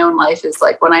notice in my own life is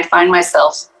like, when I find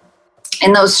myself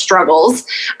in those struggles,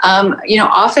 you know,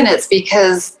 often it's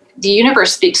because the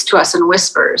universe speaks to us in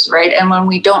whispers, right? And when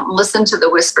we don't listen to the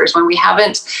whispers, when we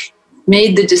haven't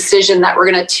made the decision that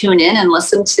we're going to tune in and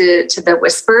listen to the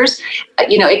whispers,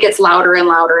 you know, it gets louder and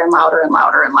louder and louder and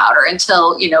louder and louder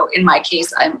until, you know, in my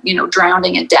case, I'm, you know,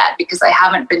 drowning in debt because I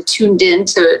haven't been tuned in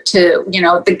to, you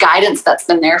know, the guidance that's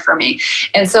been there for me.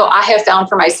 And so I have found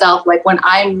for myself, like, when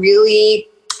I'm really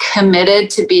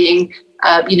committed to being,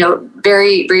 you know,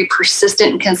 very, very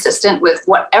persistent and consistent with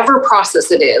whatever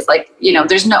process it is, like, you know,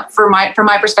 there's no, from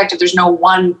my perspective, there's no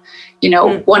one, you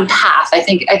know, one path. I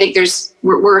think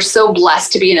we're so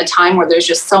blessed to be in a time where there's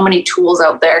just so many tools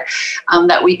out there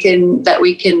that we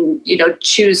can, you know,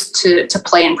 choose to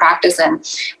play and practice in.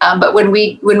 But when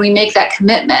we make that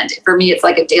commitment, for me, it's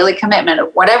like a daily commitment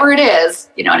of whatever it is,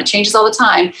 you know, and it changes all the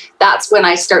time. That's when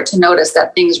I start to notice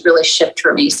that things really shift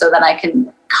for me, so that I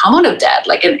can come out of debt.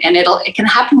 Like, and it can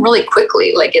happen really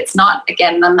quickly. Like, it's not,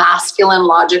 again, the masculine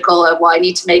logical of, well, I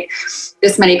need to make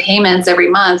this many payments every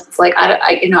month. It's like,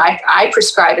 I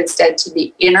prescribe instead to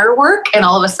the inner work, and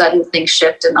all of a sudden things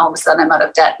shift, and all of a sudden I'm out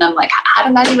of debt. And I'm like, how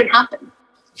did that even happen?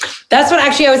 That's what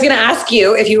actually I was going to ask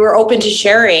you, if you were open to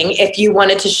sharing, if you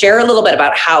wanted to share a little bit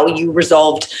about how you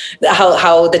resolved,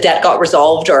 how the debt got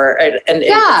resolved, So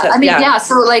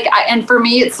like, and for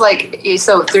me, it's like,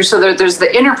 so there's the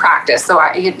inner practice. So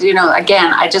I, you know,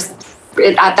 again, I just,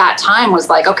 at that time was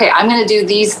like, okay, I'm going to do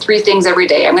these 3 things every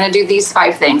day. I'm going to do these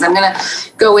 5 things. I'm going to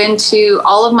go into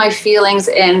all of my feelings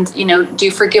and, you know, do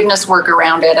forgiveness work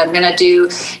around it. I'm going to do,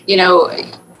 you know,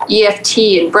 EFT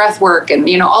and breath work and,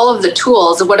 you know, all of the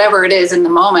tools, whatever it is in the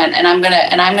moment. And I'm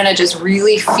going to just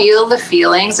really feel the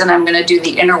feelings, and I'm going to do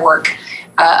the inner work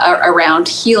around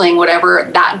healing whatever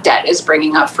that debt is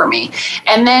bringing up for me.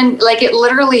 And then, like, it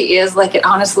literally is, like, it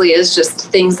honestly is just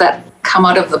things that come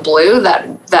out of the blue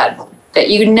that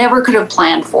you never could have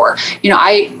planned for. You know,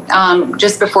 I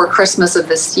just before Christmas of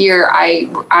this year,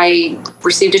 I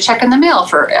received a check in the mail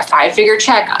for a 5-figure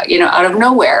check, you know, out of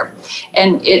nowhere.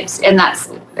 And it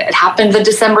happened the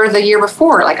December of the year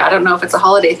before. Like, I don't know if it's a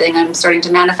holiday thing I'm starting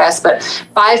to manifest, but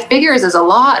 5 figures is a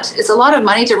lot. It's a lot of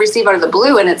money to receive out of the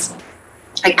blue. And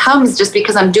it comes just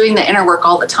because I'm doing the inner work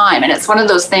all the time. And it's one of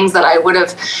those things that I would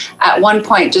have at one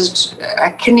point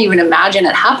I couldn't even imagine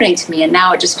it happening to me. And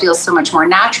now it just feels so much more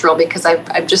natural because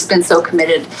I've just been so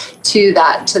committed to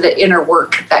the inner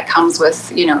work that comes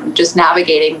with, you know, just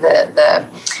navigating the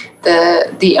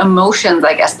emotions,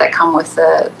 I guess, that come with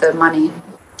the money.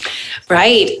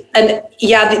 Right. And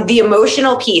yeah, the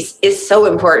emotional piece is so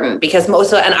important because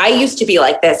and I used to be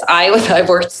like this. I've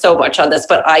worked so much on this,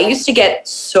 but I used to get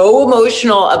so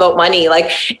emotional about money.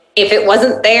 Like, if it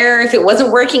wasn't there, if it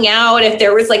wasn't working out, if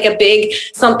there was like a big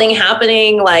something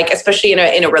happening, like especially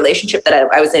in a relationship that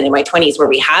I was in my 20s where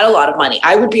we had a lot of money,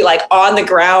 I would be like on the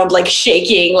ground, like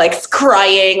shaking, like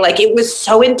crying. Like, it was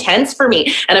so intense for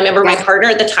me. And I remember my partner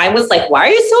at the time was like, why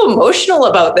are you so emotional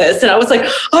about this? And I was like,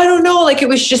 I don't know. Like, it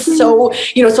was just so,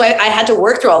 you know, so I had to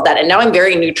work through all that. And now I'm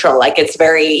very neutral. Like, it's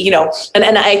very, you know,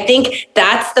 and I think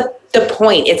that's the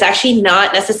point. It's actually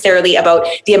not necessarily about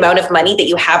the amount of money that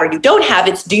you have or you don't have.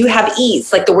 It's, do you have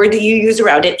ease? Like, the word that you use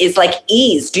around it is like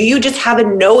ease. Do you just have a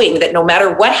knowing that no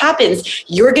matter what happens,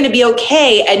 you're going to be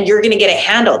okay and you're going to get it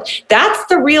handled? That's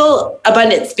the real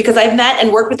abundance, because I've met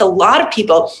and worked with a lot of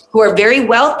people who are very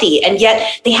wealthy and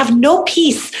yet they have no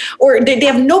peace, or they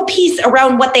have no peace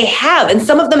around what they have. And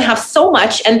some of them have so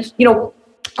much, and, you know,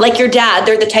 like your dad,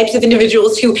 they're the types of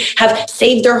individuals who have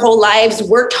saved their whole lives,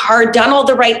 worked hard, done all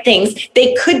the right things.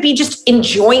 They could be just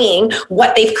enjoying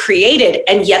what they've created,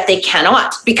 and yet they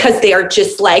cannot, because they are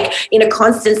just like in a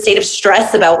constant state of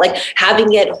stress about like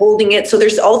having it, holding it. So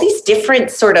there's all these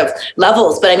different sort of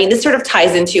levels. But I mean, this sort of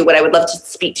ties into what I would love to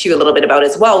speak to you a little bit about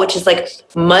as well, which is like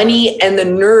money and the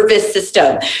nervous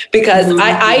system. Because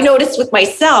I noticed with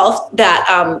myself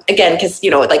that, again, because,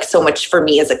 like so much for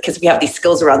me is because we have these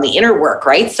skills around the inner work,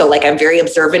 right? So like I'm very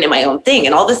observant in my own thing.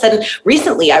 And all of a sudden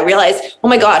recently I realized, oh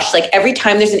my gosh, like every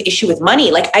time there's an issue with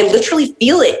money, like I literally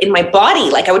feel it in my body.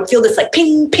 Like I would feel this like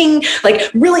ping, ping,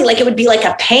 like really like it would be like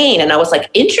a pain. And I was like,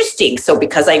 interesting. So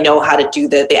because I know how to do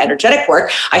the energetic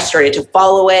work, I started to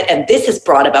follow it. And this has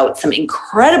brought about some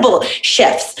incredible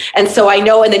shifts. And so I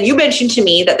know, and then you mentioned to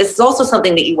me that this is also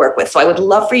something that you work with. So I would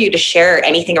love for you to share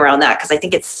anything around that, because I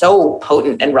think it's so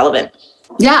potent and relevant.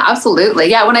 Yeah, absolutely.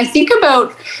 Yeah. When I think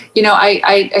about,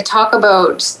 I talk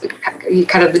about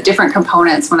kind of the different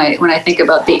components when I think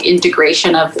about the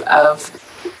integration of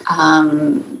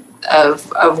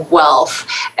wealth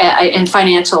and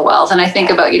financial wealth. And I think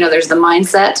about, there's the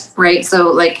mindset, right?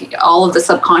 So like all of the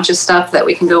subconscious stuff that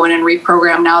we can go in and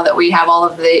reprogram now that we have all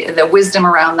of the wisdom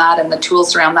around that and the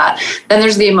tools around that. Then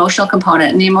there's the emotional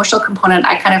component. And the emotional component,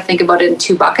 I kind of think about it in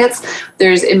two buckets.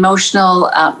 There's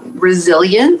emotional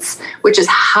resilience, which is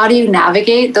how do you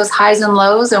navigate those highs and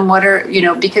lows, and what are,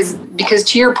 because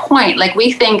to your point, like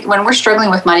we think when we're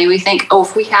struggling with money, we think, oh,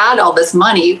 if we had all this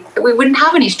money, we wouldn't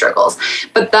have any struggles.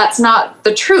 But that's not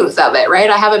the truth of it,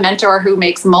 right? I have a mentor who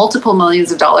makes multiple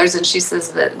millions of dollars, and she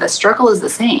says that the struggle is the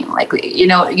same. Like, you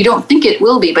don't think it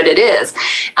will be, but it is.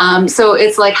 So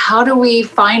it's like, how do we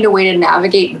find a way to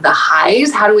navigate the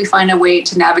highs? How do we find a way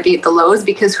to navigate the lows?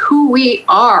 Because who we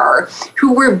are,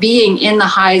 who we're being in the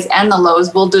highs and the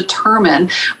lows will determine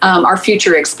our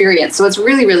future experience. So it's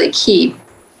really, really key.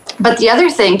 But the other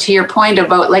thing, to your point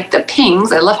about like the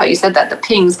pings, I love how you said that, the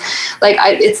pings, like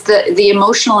it's the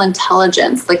emotional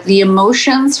intelligence. Like the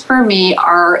emotions for me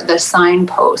are the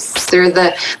signposts. They're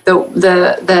the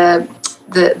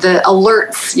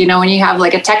alerts, when you have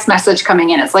like a text message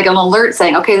coming in, it's like an alert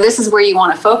saying, okay, this is where you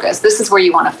want to focus. This is where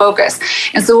you want to focus.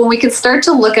 And so when we can start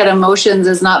to look at emotions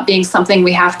as not being something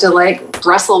we have to like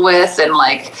wrestle with and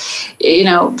like,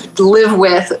 live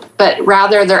with, but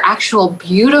rather they're actual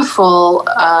beautiful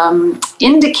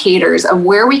indicators of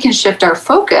where we can shift our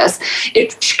focus,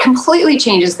 it completely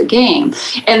changes the game.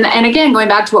 And again, going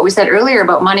back to what we said earlier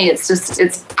about money,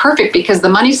 it's perfect because the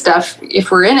money stuff,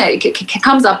 if we're in it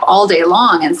comes up all day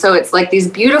long. And so it's like these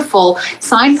beautiful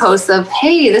signposts of,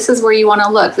 hey, this is where you want to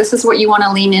look. This is what you want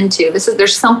to lean into.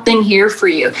 There's something here for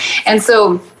you. And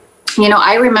so,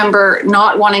 I remember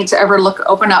not wanting to ever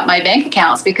open up my bank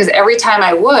accounts, because every time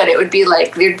I would, it would be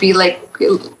like, there'd be like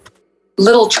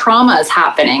little traumas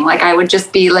happening. Like I would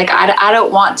just be like, I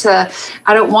don't want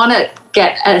to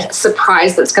get a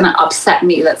surprise that's going to upset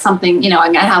me. That's something, I'm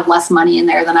going to have less money in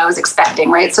there than I was expecting.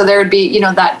 Right. So there would be,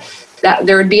 that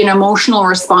there would be an emotional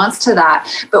response to that.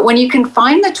 But when you can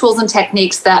find the tools and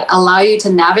techniques that allow you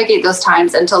to navigate those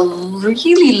times and to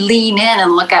really lean in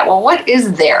and look at, well, what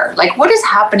is there? Like, what is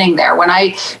happening there when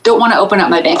I don't want to open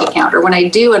up my bank account, or when I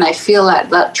do and I feel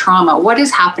that trauma? What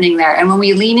is happening there? And when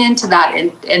we lean into that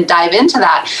and dive into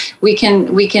that, we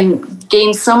can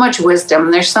gain so much wisdom.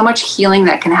 There's so much healing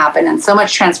that can happen and so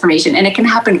much transformation, and it can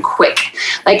happen quick.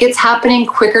 Like it's happening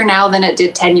quicker now than it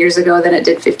did 10 years ago, than it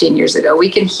did 15 years ago. We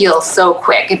can heal so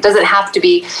quick. It doesn't have to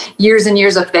be years and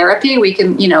years of therapy. We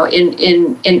can,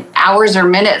 in hours or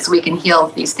minutes, we can heal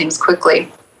these things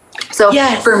quickly. So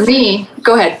yes. For me,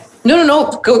 go ahead. No.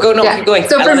 Go. No, keep going.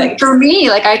 So for me,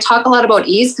 like I talk a lot about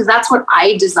ease because that's what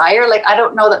I desire. Like, I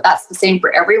don't know that that's the same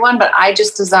for everyone, but I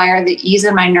just desire the ease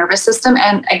in my nervous system.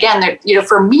 And again,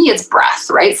 for me, it's breath,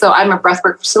 right? So I'm a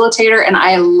breathwork facilitator, and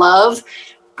I love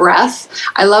breath.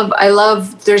 I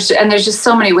love, there's just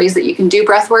so many ways that you can do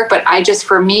breath work, but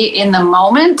for me in the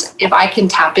moment, if I can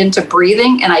tap into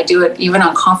breathing, and I do it even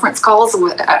on conference calls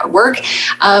at work,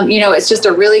 it's just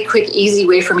a really quick, easy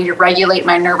way for me to regulate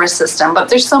my nervous system. But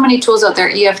there's so many tools out there,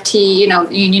 EFT, you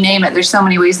name it. There's so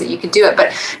many ways that you could do it,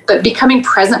 but becoming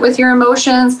present with your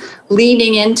emotions,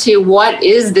 leaning into what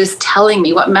is this telling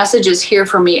me, what message is here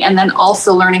for me, and then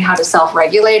also learning how to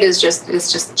self-regulate is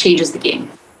just changes the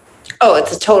game. Oh,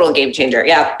 it's a total game changer.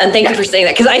 Yeah. And thank you for saying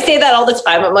that. Cause I say that all the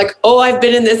time. I'm like, oh, I've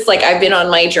been in this, like, I've been on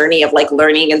my journey of like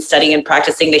learning and studying and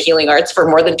practicing the healing arts for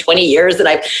more than 20 years. And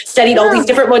I've studied all these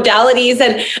different modalities.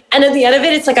 And at the end of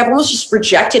it, it's like, I've almost just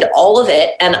rejected all of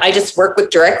it. And I just work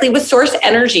directly with source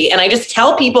energy. And I just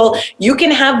tell people you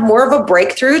can have more of a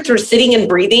breakthrough through sitting and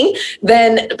breathing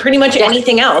than pretty much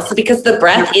anything else, because the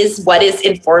breath is what is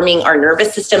informing our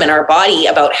nervous system and our body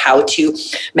about how to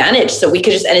manage. So we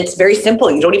could just, and it's very simple.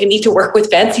 You don't even need to work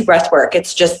with fancy breath work.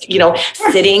 It's just,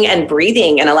 sitting and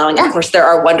breathing and allowing, of course, there's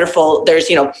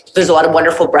a lot of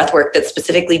wonderful breath work that's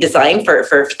specifically designed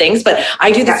for things, but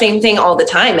I do the same thing all the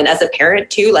time. And as a parent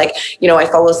too, I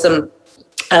follow some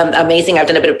amazing. I've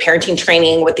done a bit of parenting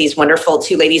training with these wonderful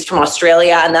 2 ladies from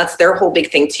Australia. And that's their whole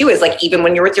big thing too, is like, even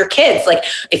when you're with your kids, like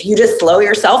if you just slow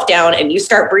yourself down and you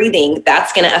start breathing,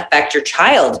 that's going to affect your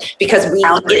child, because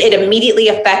it immediately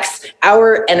affects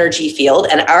our energy field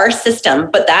and our system.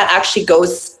 But that actually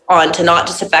goes on to not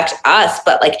just affect us,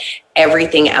 but like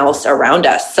everything else around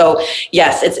us. So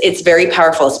yes, it's very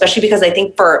powerful, especially because I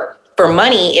think for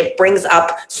money, it brings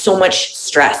up so much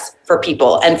stress for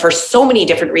people and for so many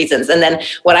different reasons. And then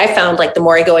what I found, like the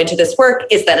more I go into this work,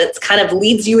 is that it's kind of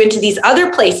leads you into these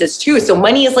other places too. So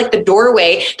money is like the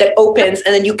doorway that opens,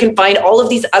 and then you can find all of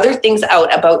these other things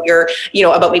out about your,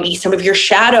 about maybe some of your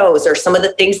shadows or some of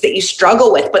the things that you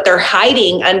struggle with, but they're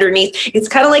hiding underneath. It's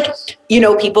kind of like,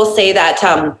 people say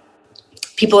that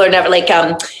people are never like,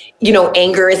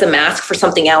 anger is a mask for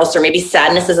something else, or maybe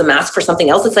sadness is a mask for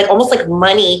something else. It's like almost like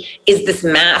money is this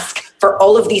mask for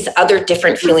all of these other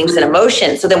different feelings and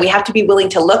emotions. So then we have to be willing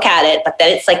to look at it, but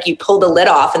then it's like you pull the lid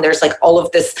off and there's like all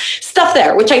of this stuff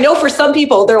there, which I know for some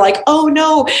people, they're like, oh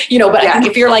no, but I think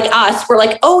if you're like us, we're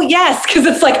like, oh yes, because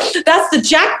it's like, that's the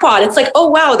jackpot. It's like, oh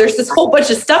wow, there's this whole bunch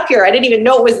of stuff here. I didn't even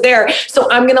know it was there. So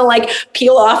I'm going to like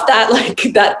peel off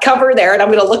that cover there, and I'm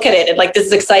going to look at it, and like, this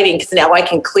is exciting because now I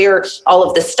can clear all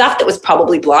of the stuff that was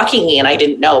probably blocking me and I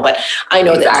didn't know. But I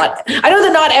know that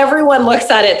not everyone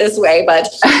looks at it this way, but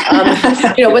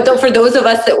but for those of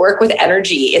us that work with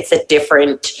energy, it's a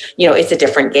different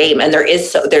game. And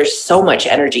there's so much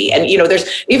energy. And,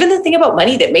 there's even the thing about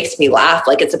money that makes me laugh.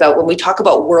 Like, it's about when we talk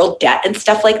about world debt and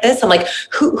stuff like this, I'm like,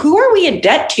 who are we in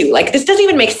debt to? Like, this doesn't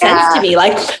even make sense to me.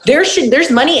 Like,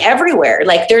 there's money everywhere.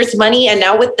 Like, there's money. And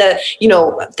now with the,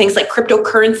 things like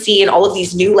cryptocurrency and all of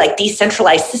these new, like,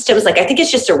 decentralized systems, like, I think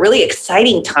it's just a really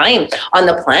exciting time on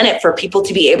the planet for people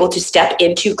to be able to step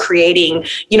into creating,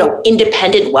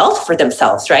 independent wealth for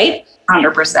themselves, right?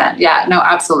 100%. Yeah, no,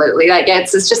 absolutely. Like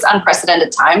it's just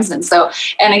unprecedented times. And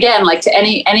again, like to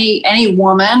any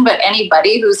woman, but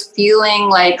anybody who's feeling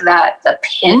like the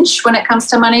pinch when it comes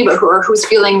to money, but who's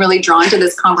feeling really drawn to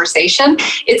this conversation,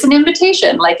 it's an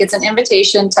invitation. Like it's an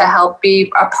invitation to help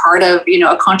be a part of,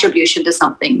 a contribution to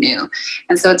something new.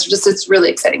 And so it's really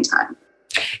exciting time.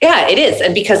 Yeah, it is.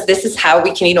 And because this is how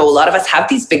we can, a lot of us have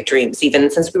these big dreams, even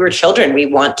since we were children. We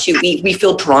want to, we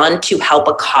feel drawn to help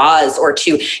a cause or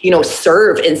to,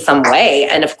 serve in some way.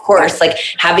 And of course, like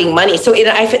having money. So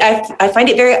I find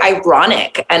it very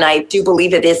ironic. And I do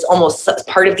believe it is almost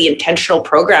part of the intentional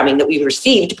programming that we've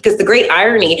received, because the great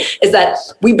irony is that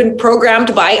we've been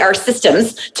programmed by our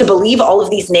systems to believe all of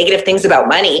these negative things about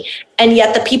money. And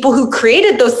yet the people who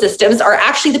created those systems are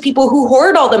actually the people who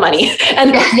hoard all the money.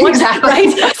 And exactly. Right?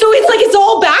 So it's like, it's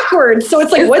all backwards. So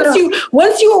it's like,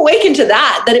 once you awaken to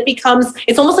that, then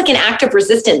it's almost like an act of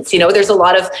resistance. There's a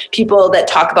lot of people that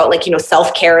talk about like,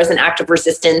 self-care as an act of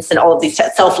resistance, and all of these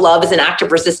self-love is an act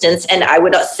of resistance. And I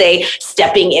would say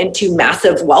stepping into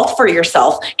massive wealth for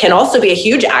yourself can also be a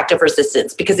huge act of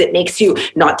resistance, because it makes you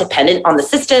not dependent on the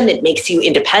system. It makes you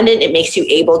independent. It makes you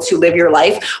able to live your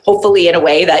life, hopefully in a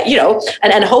way that,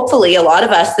 and hopefully a lot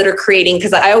of us that are creating,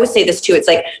 because I always say this too, it's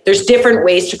like, there's different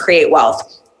ways to create wealth.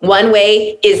 One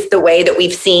way is the way that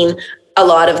we've seen a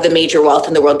lot of the major wealth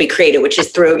in the world be created, which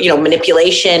is through,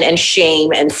 manipulation and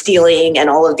shame and stealing and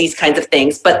all of these kinds of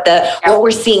things. But what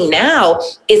we're seeing now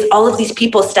is all of these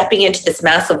people stepping into this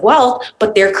massive wealth,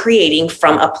 but they're creating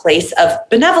from a place of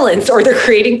benevolence, or they're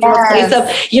creating from a place of,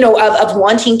 of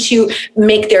wanting to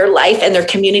make their life and their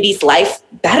community's life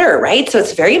better, right? So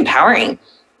it's very empowering.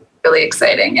 Really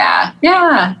exciting. Yeah.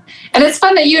 Yeah. And it's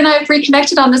fun that you and I have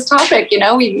reconnected on this topic.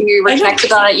 We were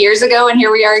connected on it years ago, and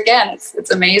here we are again.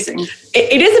 It's amazing.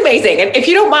 It is amazing. And if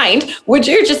you don't mind, would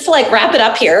you just to like wrap it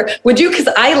up here? Would you? Because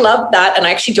I love that. And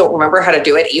I actually don't remember how to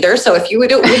do it either. So if you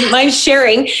wouldn't mind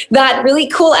sharing that really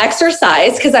cool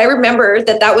exercise, because I remember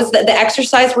that was the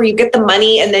exercise where you get the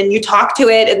money and then you talk to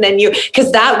it. And then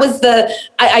because that was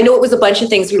I know it was a bunch of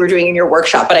things we were doing in your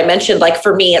workshop, but I mentioned like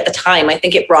for me at the time, I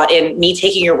think it brought in me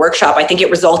taking your workshop workshop. I think it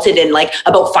resulted in like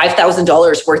about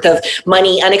 $5,000 worth of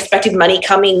money, unexpected money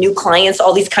coming, new clients,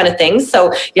 all these kind of things.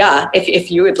 So yeah,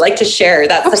 if you would like to share,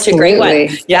 that's Absolutely. such a great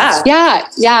one.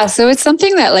 Yeah. So it's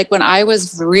something that like when I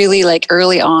was really like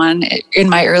early on in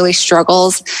my early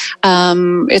struggles,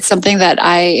 it's something that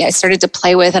I started to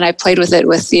play with, and I played with it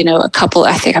with, a couple,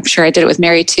 I'm sure I did it with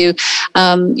Mary too,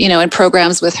 in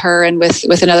programs with her and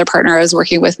with another partner I was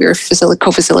working with. We were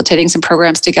co-facilitating some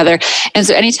programs together. And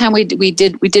so anytime we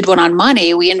did one on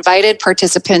money, we invited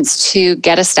participants to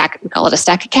get a stack, we call it a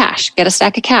stack of cash, get a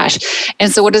stack of cash.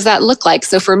 And so what does that look like?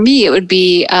 So for me, it would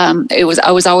be, I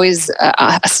was always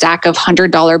a stack of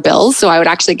 $100 bills. So I would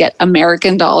actually get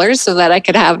American dollars so that I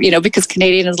could have, because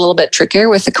Canadian is a little bit trickier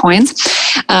with the coins.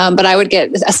 But I would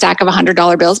get a stack of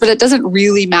 $100 bills, but it doesn't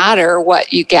really matter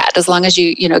what you get as long as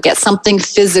you get something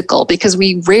physical, because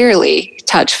we rarely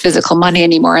touch physical money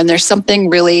anymore. And there's something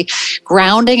really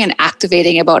grounding and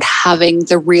activating about having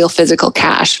the real physical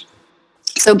cash.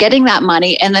 So getting that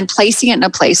money and then placing it in a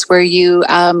place where you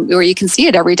can see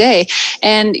it every day.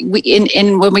 And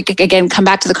when we again come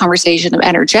back to the conversation of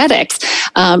energetics,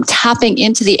 tapping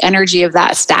into the energy of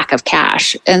that stack of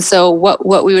cash. And so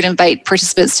what we would invite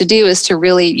participants to do is to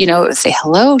really, say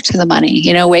hello to the money,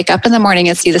 wake up in the morning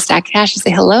and see the stack of cash and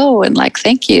say hello and like,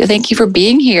 thank you for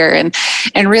being here,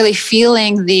 and really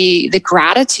feeling the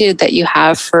gratitude that you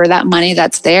have for that money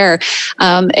that's there.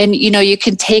 And you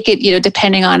can take it,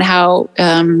 depending on how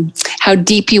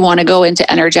deep you want to go into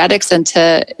energetics and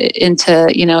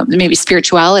into maybe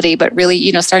spirituality, but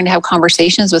really starting to have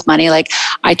conversations with money like,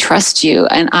 I trust you,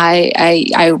 and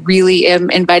I really am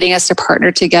inviting us to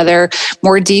partner together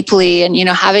more deeply, and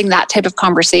having that type of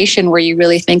conversation where you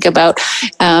really think about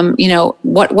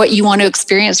what you want to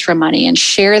experience from money and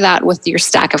share that with your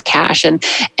stack of cash.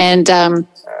 And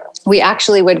we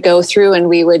actually would go through and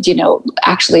we would,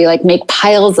 actually like make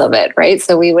piles of it, right?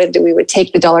 So we would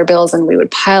take the dollar bills and we would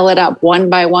pile it up one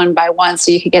by one by one,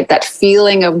 so you could get that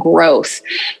feeling of growth.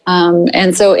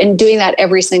 And so in doing that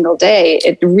every single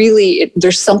day,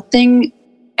 there's something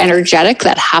energetic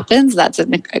that happens. That's a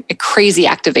crazy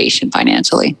activation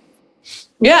financially.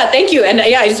 Yeah, thank you. And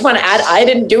yeah, I just want to add, I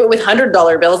didn't do it with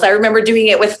 $100 bills. I remember doing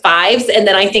it with fives. And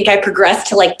then I think I progressed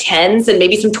to like tens and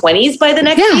maybe some 20s by the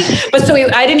next week. But so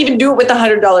I didn't even do it with the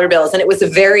 $100 bills. And it was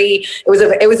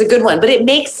it was a good one, but it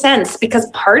makes sense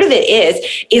because part of it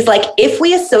is like, if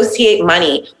we associate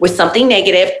money with something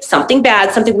negative, something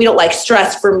bad, something we don't like,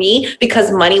 stress. For me,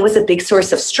 because money was a big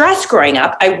source of stress growing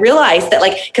up, I realized that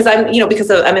because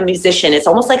I'm a musician, it's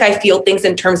almost like I feel things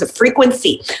in terms of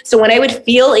frequency. So when I would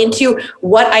feel into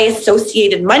what I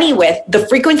associated money with, the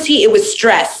frequency, it was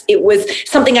stress. It was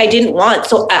something I didn't want.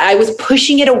 So I was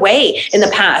pushing it away in the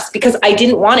past because I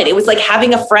didn't want it. It was like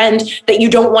having a friend that you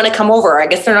don't want to come over. I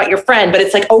guess they're not your friend, but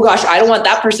it's like, oh gosh, I don't want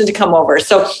that person to come over.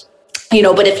 So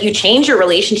but if you change your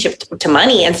relationship to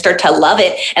money and start to love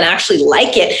it and actually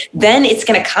like it, then it's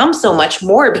going to come so much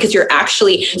more because you're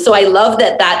actually, so I love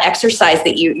that exercise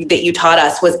that you taught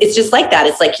us it's just like that.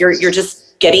 It's like you're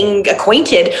just getting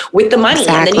acquainted with the money.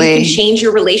 Exactly. And then you can change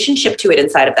your relationship to it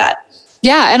inside of that.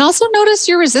 Yeah. And also notice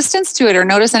your resistance to it, or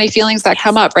notice any feelings that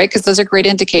come up, right? Because those are great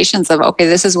indications of, okay,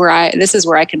 this is where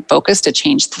I can focus to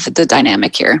change the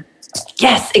dynamic here.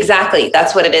 Yes, exactly.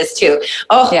 That's what it is too.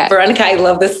 Oh, yeah. Veronica, I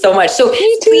love this so much. So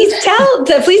please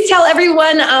tell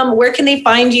everyone, where can they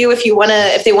find you if they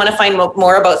want to find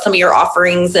more about some of your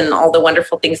offerings and all the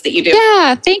wonderful things that you do.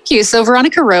 Yeah, thank you. So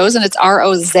Veronica Roze, and it's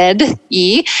Roze.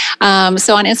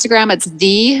 So on Instagram, it's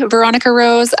the Veronica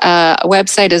Roze.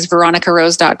 Website is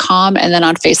veronicarose.com. And then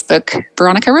on Facebook,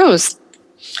 Veronica Roze.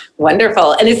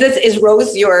 Wonderful. And is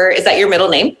that your middle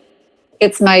name?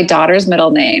 It's my daughter's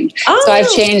middle name. Oh. So I've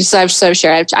changed.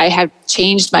 I have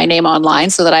changed my name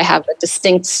online so that I have a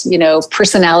distinct,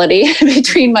 personality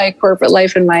between my corporate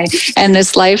life and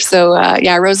this life. So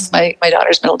Roze is my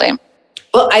daughter's middle name.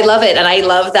 Well, I love it. And I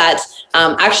love that.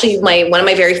 Actually, one of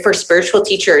my very first spiritual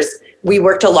teachers, we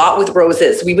worked a lot with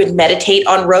roses. We would meditate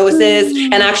on roses.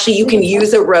 And actually you can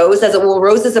use a rose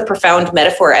rose is a profound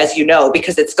metaphor, as you know,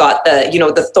 because it's got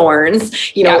the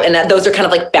thorns, and those are kind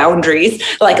of like boundaries,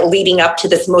 like leading up to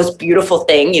this most beautiful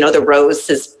thing. The rose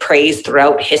is praised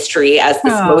throughout history as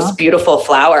this most beautiful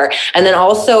flower. And then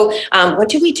also, what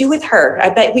did we do with her?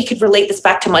 I bet we could relate this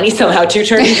back to money somehow to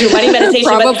turn into money meditation.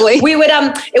 Probably. But we would,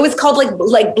 it was called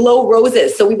like blow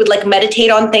roses. So we would like meditate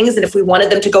on things. And if we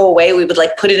wanted them to go away, we would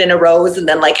like put it in a rose and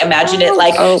then like imagine it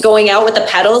like going out with the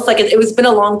petals. Like it was been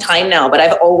a long time now, but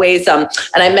I've always, and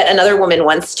I met another woman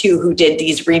once too, who did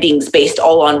these readings based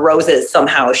all on roses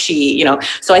somehow. She,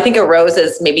 so I think a rose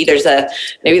is maybe there is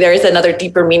another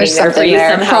deeper meaning there for you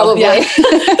somehow. Probably.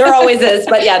 Yeah. There always is,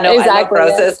 but yeah, no, exactly, I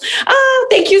love roses.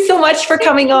 thank you so much for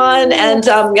coming on. And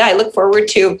I look forward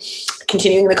to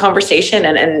continuing the conversation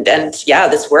and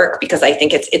this work, because I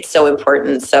think it's so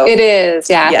important. So it is.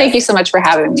 Yeah. Yes. Thank you so much for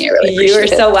having me. I really appreciate it.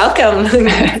 You are so welcome.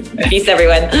 Peace,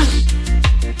 everyone.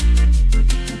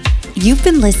 You've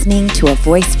been listening to A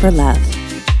Voice for Love.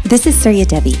 This is Surya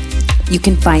Devi. You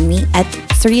can find me at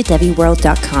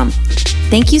suryadeviworld.com.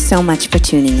 Thank you so much for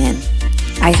tuning in.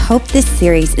 I hope this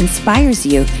series inspires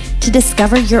you to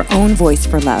discover your own voice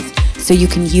for love so you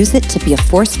can use it to be a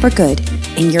force for good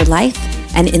in your life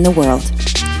and in the world.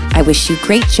 I wish you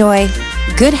great joy,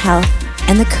 good health,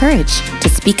 and the courage to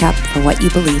speak up for what you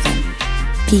believe in.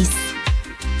 Peace.